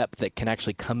your depth that can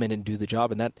actually come in and do the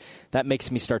job? And that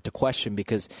makes me start to question,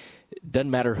 because it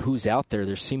doesn't matter who's out there.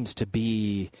 There seems to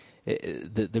be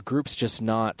the group's just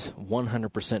not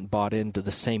 100% bought into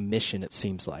the same mission, it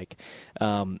seems like.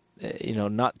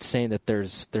 Not saying that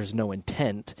there's no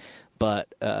intent,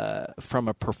 but from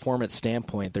a performance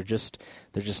standpoint, they're just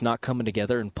not coming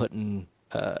together and putting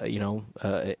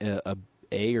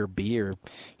A or B or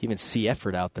even C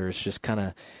effort out there. It's just kind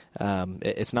of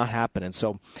it's not happening.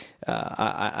 So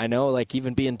I know, like,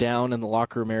 even being down in the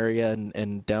locker room area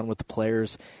and down with the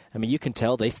players, I mean, you can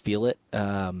tell they feel it.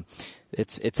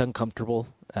 It's uncomfortable,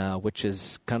 which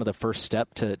is kind of the first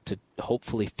step to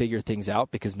hopefully figure things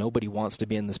out, because nobody wants to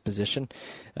be in this position.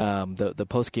 The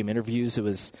post-game interviews, it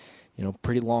was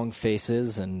pretty long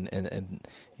faces, and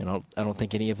I don't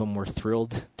think any of them were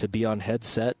thrilled to be on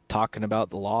headset talking about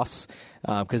the loss,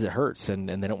 because it hurts, and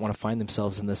they don't want to find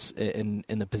themselves in this in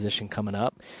the position coming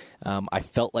up. I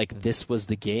felt like this was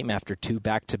the game after 2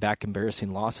 back-to-back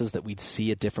embarrassing losses that we'd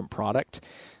see a different product,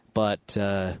 but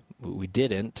we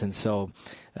didn't, and so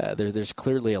there's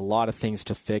clearly a lot of things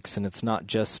to fix, and it's not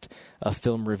just a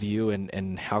film review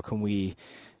and how can we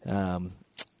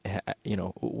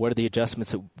what are the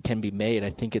adjustments that can be made? I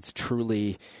think it's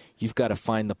truly you've got to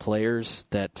find the players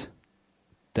that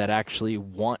actually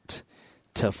want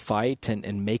to fight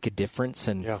and make a difference.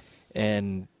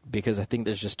 And because I think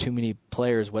there's just too many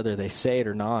players, whether they say it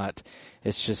or not,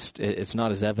 it's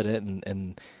not as evident,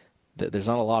 and there's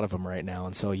not a lot of them right now.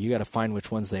 And so you got to find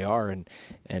which ones they are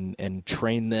and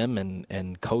train them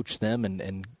and coach them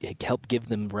and help give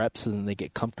them reps so then they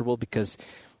get comfortable, because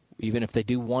even if they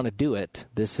do want to do it,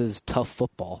 this is tough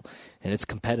football and it's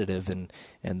competitive,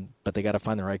 but they got to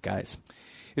find the right guys.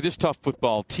 It is tough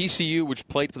football. TCU, which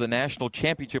played for the national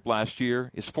championship last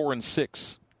year, is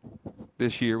 4-6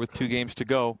 this year with 2 games to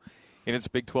go in its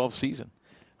Big 12 season.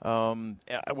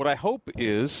 What I hope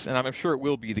is, and I'm sure it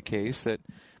will be the case, that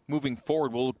moving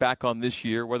forward we'll look back on this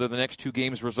year, whether the next 2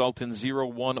 games result in 0,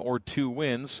 1, or 2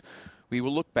 wins, we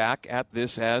will look back at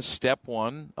this as step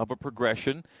 1 of a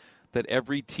progression that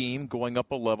every team going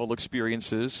up a level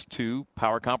experiences to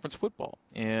power conference football.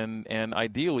 And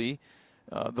ideally,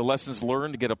 the lessons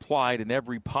learned get applied in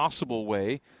every possible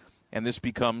way, and this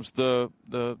becomes the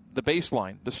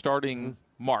baseline, the starting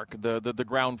mark, the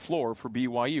ground floor for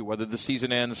BYU. Whether the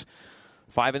season ends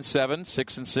 5-7,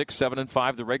 6-6,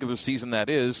 7-5, the regular season that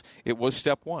is, it was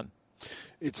step 1.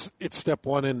 It's step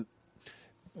 1, and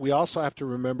we also have to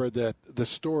remember that the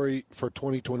story for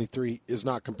 2023 is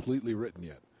not completely written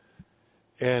yet.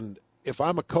 And if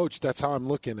I'm a coach, that's how I'm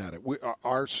looking at it.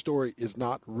 Our story is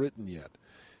not written yet.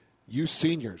 You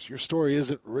seniors, your story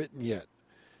isn't written yet.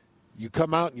 You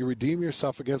come out and you redeem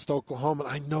yourself against Oklahoma.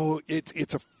 And I know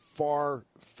it's a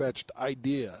far-fetched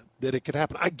idea that it could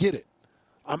happen. I get it.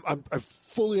 I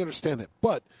fully understand that.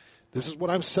 But this is what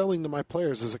I'm selling to my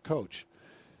players as a coach.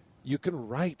 You can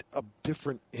write a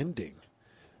different ending.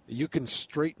 You can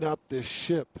straighten out this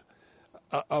ship.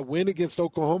 A win against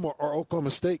Oklahoma or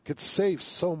Oklahoma State could save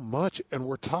so much, and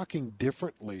we're talking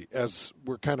differently as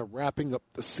we're kind of wrapping up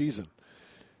the season.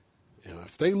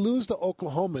 If they lose to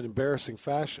Oklahoma in embarrassing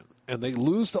fashion, and they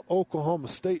lose to Oklahoma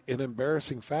State in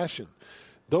embarrassing fashion,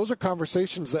 those are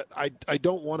conversations that I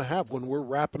don't want to have when we're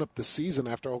wrapping up the season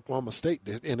after Oklahoma State,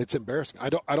 and it's embarrassing. I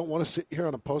don't want to sit here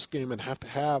on a postgame and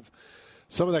have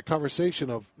some of that conversation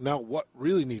of now what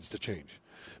really needs to change,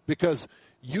 because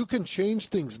you can change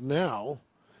things now,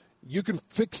 you can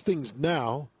fix things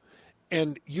now,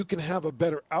 and you can have a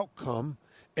better outcome,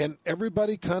 and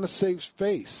everybody kind of saves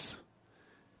face.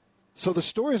 So the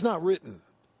story is not written.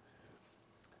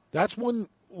 That's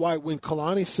why when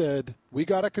Kalani said, we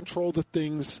got to control the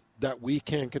things that we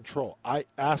can control, I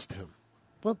asked him,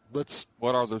 well,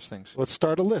 what are those things? Let's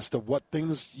start a list of what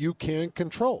things you can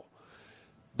control.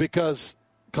 Because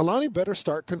Kalani better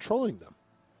start controlling them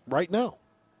right now.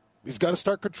 He's got to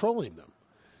start controlling them.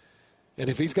 And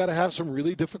if he's got to have some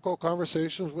really difficult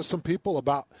conversations with some people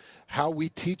about how we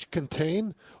teach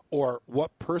contain or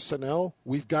what personnel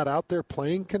we've got out there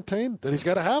playing contain, then he's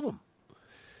got to have them.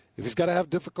 If he's got to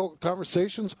have difficult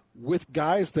conversations with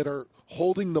guys that are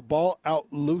holding the ball out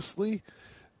loosely,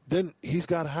 then he's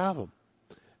got to have them.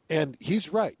 And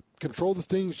he's right. Control the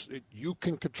things you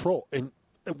can control. And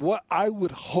what I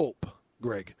would hope,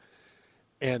 Greg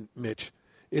and Mitch,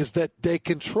 is that they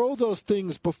control those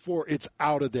things before it's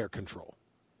out of their control.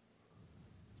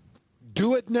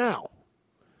 Do it now.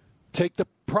 Take the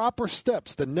proper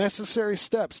steps, the necessary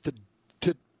steps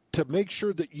to make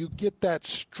sure that you get that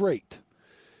straight,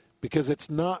 because it's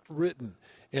not written.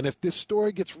 And if this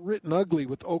story gets written ugly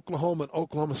with Oklahoma and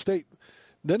Oklahoma State,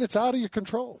 then it's out of your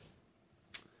control.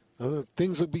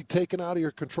 Things will be taken out of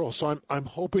your control. So I'm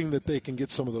hoping that they can get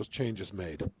some of those changes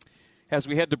made. As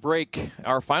we head to break,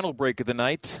 our final break of the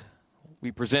night,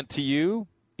 we present to you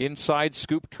Inside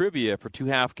Scoop Trivia for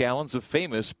 2.5 gallons of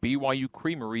famous BYU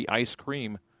Creamery ice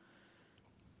cream.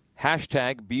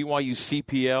 Hashtag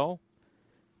BYUCPL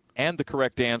and the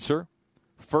correct answer.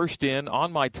 First in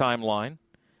on my timeline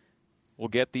will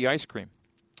get the ice cream.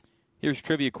 Here's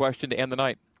trivia question to end the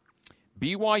night.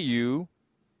 BYU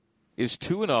is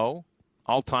 2-0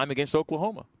 all-time against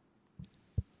Oklahoma.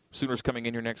 Sooners coming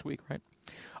in here next week, right?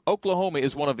 Oklahoma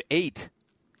is one of 8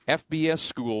 FBS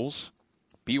schools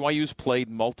BYU's played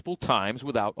multiple times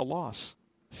without a loss.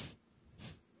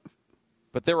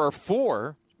 But there are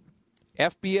 4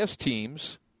 FBS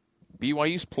teams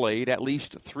BYU's played at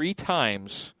least 3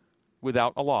 times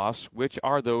without a loss. Which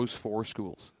are those 4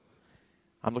 schools?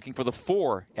 I'm looking for the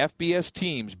 4 FBS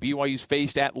teams BYU's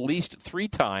faced at least 3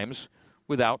 times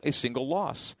without a single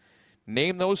loss.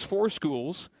 Name those 4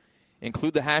 schools.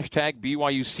 Include the hashtag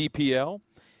BYUCPL.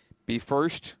 Be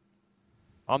first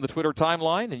on the Twitter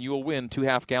timeline, and you will win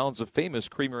 2.5 gallons of famous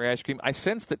Creamery ice cream. I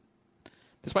sense that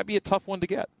this might be a tough one to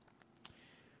get.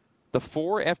 the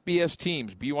 4 FBS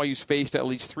teams BYU's faced at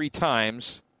least 3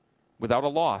 times without a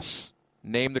loss.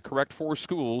 Name the correct 4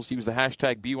 schools. Use the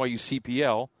hashtag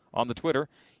BYUCPL on the Twitter.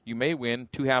 You may win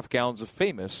 2.5 gallons of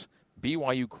famous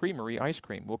BYU Creamery ice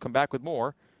cream. We'll come back with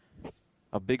more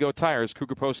of Big O Tires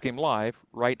Cougar Postgame Live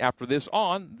right after this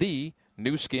on the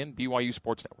new skin BYU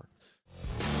Sports Network.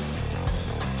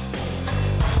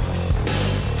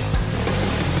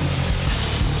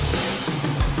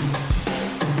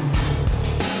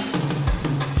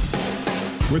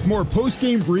 With more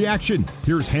post-game reaction,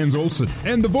 here's Hans Olsen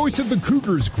and the voice of the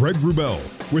Cougars, Greg Wrubell,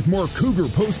 with more Cougar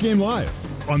Postgame Live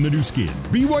on the new skin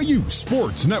BYU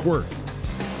Sports Network.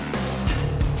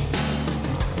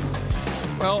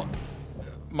 Well,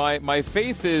 my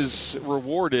faith is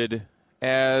rewarded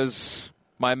as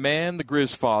my man, the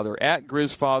Grizzfather, at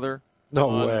Grizzfather.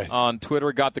 No way. On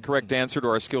Twitter, got the correct answer to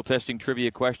our skill testing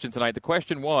trivia question tonight. The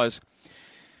question was,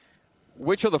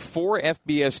 which of the 4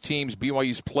 FBS teams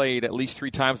BYU's played at least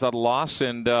 3 times without a loss?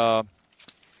 And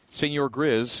Senor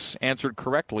Grizz answered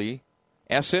correctly: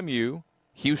 SMU,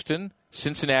 Houston,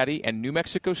 Cincinnati, and New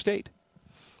Mexico State.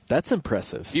 That's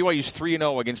impressive. BYU's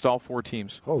 3-0 against all 4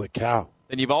 teams. Holy cow.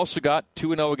 Then you've also got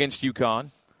 2-0 against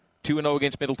UConn, 2-0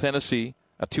 against Middle Tennessee,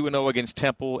 a 2-0 against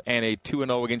Temple, and a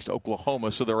 2-0 against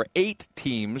Oklahoma. So there are 8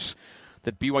 teams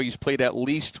that BYU's played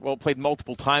played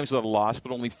multiple times without a loss,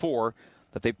 but only 4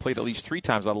 that they've played at least 3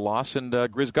 times without a loss, and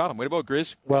Grizz got them. What about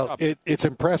Grizz? Well, it's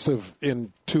impressive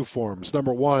in 2 forms.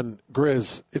 Number one,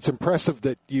 Grizz, it's impressive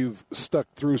that you've stuck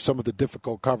through some of the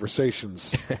difficult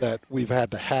conversations that we've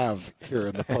had to have here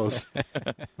in the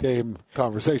post-game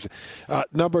conversation.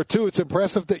 Number 2, it's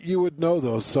impressive that you would know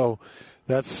those, so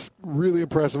that's really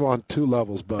impressive on 2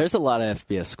 levels. But there's a lot of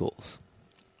FBS schools.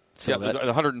 So there's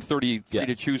 133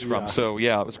 to choose from. Yeah. So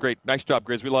it was great. Nice job,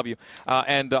 Grizz. We love you.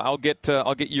 And I'll get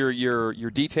your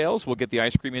details. We'll get the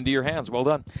ice cream into your hands. Well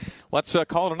done. Let's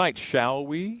call it a night, shall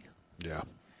we? Yeah.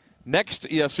 Next,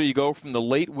 so you go from the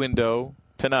late window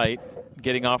tonight,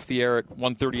 getting off the air at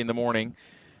 1:30 in the morning,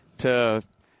 to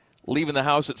leaving the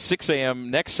house at 6 a.m.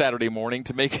 next Saturday morning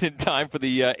to make it in time for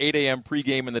the 8 a.m.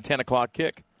 pregame and the 10 o'clock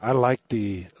kick. I like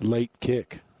the late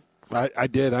kick. I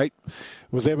did. I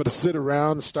was able to sit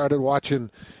around, started watching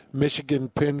Michigan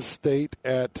Penn State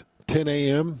at 10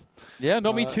 a.m. Yeah,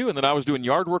 no, me too. And then I was doing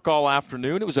yard work all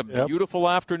afternoon. It was a beautiful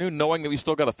afternoon, knowing that we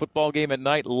still got a football game at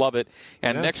night. Love it.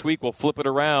 And next week we'll flip it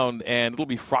around, and it'll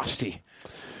be frosty.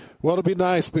 Well, it'll be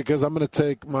nice because I'm going to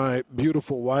take my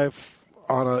beautiful wife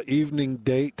on an evening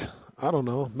date. I don't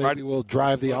know. Maybe we'll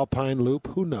drive the Alpine Loop.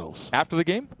 Who knows? After the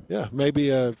game? Yeah,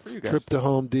 maybe a trip to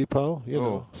Home Depot. You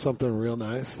know, something real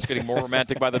nice. It's getting more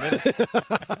romantic by the minute.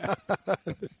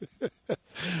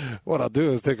 What I'll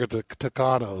do is take her to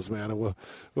Tucano's, man, and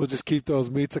we'll just keep those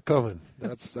meats a coming.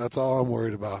 That's all I'm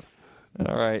worried about.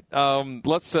 All right.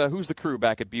 Let's. Who's the crew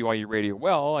back at BYU Radio?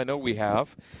 Well, I know we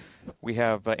have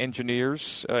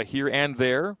engineers here and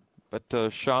there.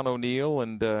 But Sean O'Neill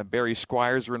and Barry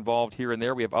Squires are involved here and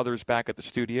there. We have others back at the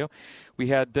studio. We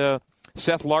had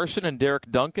Seth Larson and Derek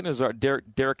Duncan as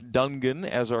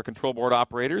our control board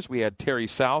operators. We had Terry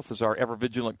South as our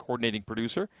ever-vigilant coordinating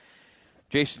producer.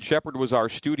 Jason Shepard was our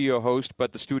studio host,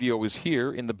 but the studio was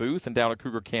here in the booth and down at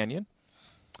Cougar Canyon.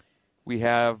 We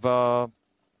have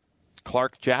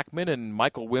Clark Jackman and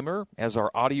Michael Wimmer as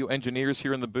our audio engineers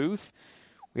here in the booth.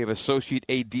 We have Associate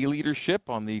AD leadership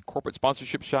on the corporate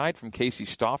sponsorship side from Casey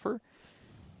Stauffer.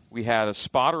 We had a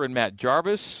spotter in Matt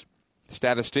Jarvis,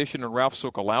 statistician in Ralph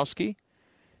Sokolowski.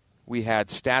 We had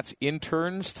stats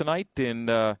interns tonight in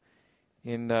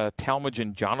Talmadge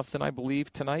and Jonathan, I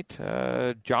believe, tonight.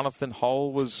 Jonathan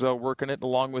Hull was working it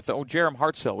along with, Jerem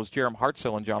Hartzell. Was Jerem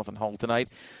Hartzell and Jonathan Hull tonight.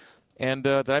 And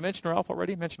did I mention Ralph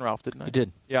already? I mentioned Ralph, didn't I? You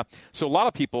did. Yeah. So a lot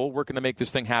of people working to make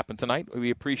this thing happen tonight.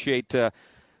 We appreciate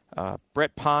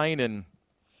Brett Pine and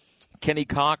Kenny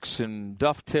Cox and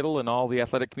Duff Tittle and all the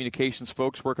athletic communications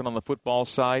folks working on the football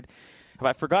side. Have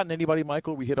I forgotten anybody,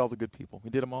 Michael? We hit all the good people. We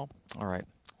did them all? All right.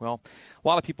 Well, a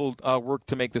lot of people work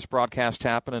to make this broadcast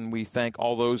happen, and we thank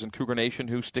all those in Cougar Nation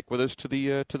who stick with us to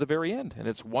the very end. And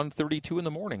it's 1:32 in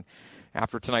the morning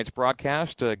after tonight's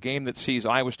broadcast, a game that sees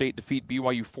Iowa State defeat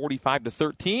BYU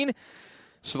 45-13.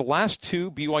 So the last 2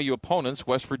 BYU opponents,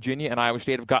 West Virginia and Iowa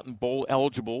State, have gotten bowl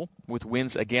eligible with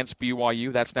wins against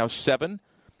BYU. That's now 7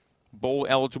 bowl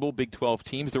eligible Big 12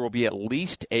 teams. There will be at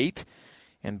least 8,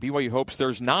 and BYU hopes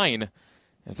there's 9.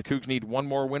 As the Cougs need one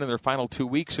more win in their final 2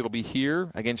 weeks, it'll be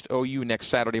here against OU next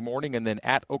Saturday morning, and then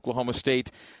at Oklahoma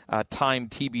State, time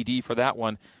TBD for that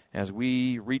one as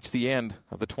we reach the end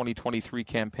of the 2023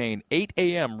 campaign. 8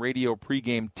 a.m. radio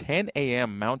pregame, 10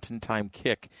 a.m. Mountain Time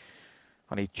kick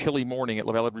on a chilly morning at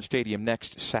LaVell Edwards Stadium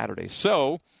next Saturday.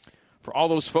 So, For all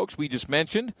those folks we just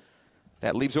mentioned,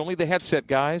 that leaves only the headset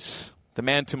guys. The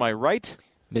man to my right,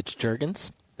 Mitch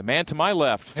Juergens. The man to my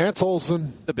left, Hans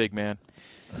Olsen, the big man.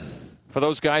 For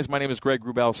those guys, my name is Greg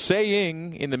Wrubell,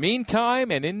 saying in the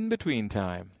meantime and in between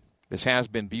time, this has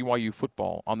been BYU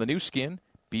Football on the new skin,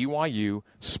 BYU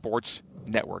Sports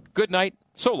Network. Good night.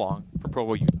 So long for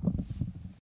Provo, Utah.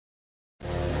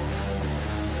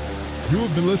 You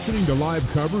have been listening to live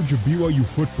coverage of BYU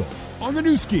football on the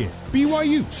new skin,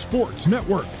 BYU Sports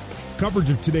Network. Coverage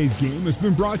of today's game has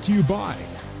been brought to you by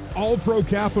All Pro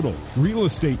Capital Real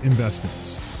Estate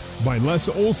Investments, by Les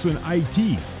Olson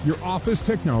IT, your office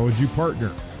technology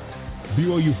partner.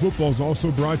 BYU football is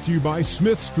also brought to you by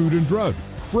Smith's Food and Drug,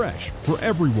 fresh for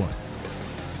everyone.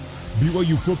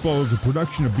 BYU football is a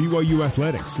production of BYU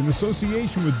Athletics in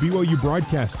association with BYU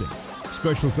Broadcasting.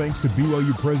 Special thanks to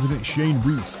BYU President Shane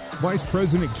Reese, Vice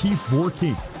President Keith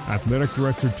Vorkink, Athletic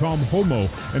Director Tom Homo,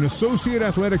 and Associate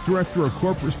Athletic Director of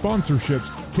Corporate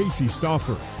Sponsorships, Casey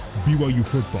Stauffer. BYU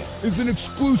football is an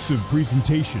exclusive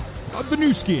presentation of the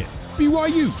new skin,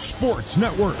 BYU Sports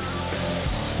Network.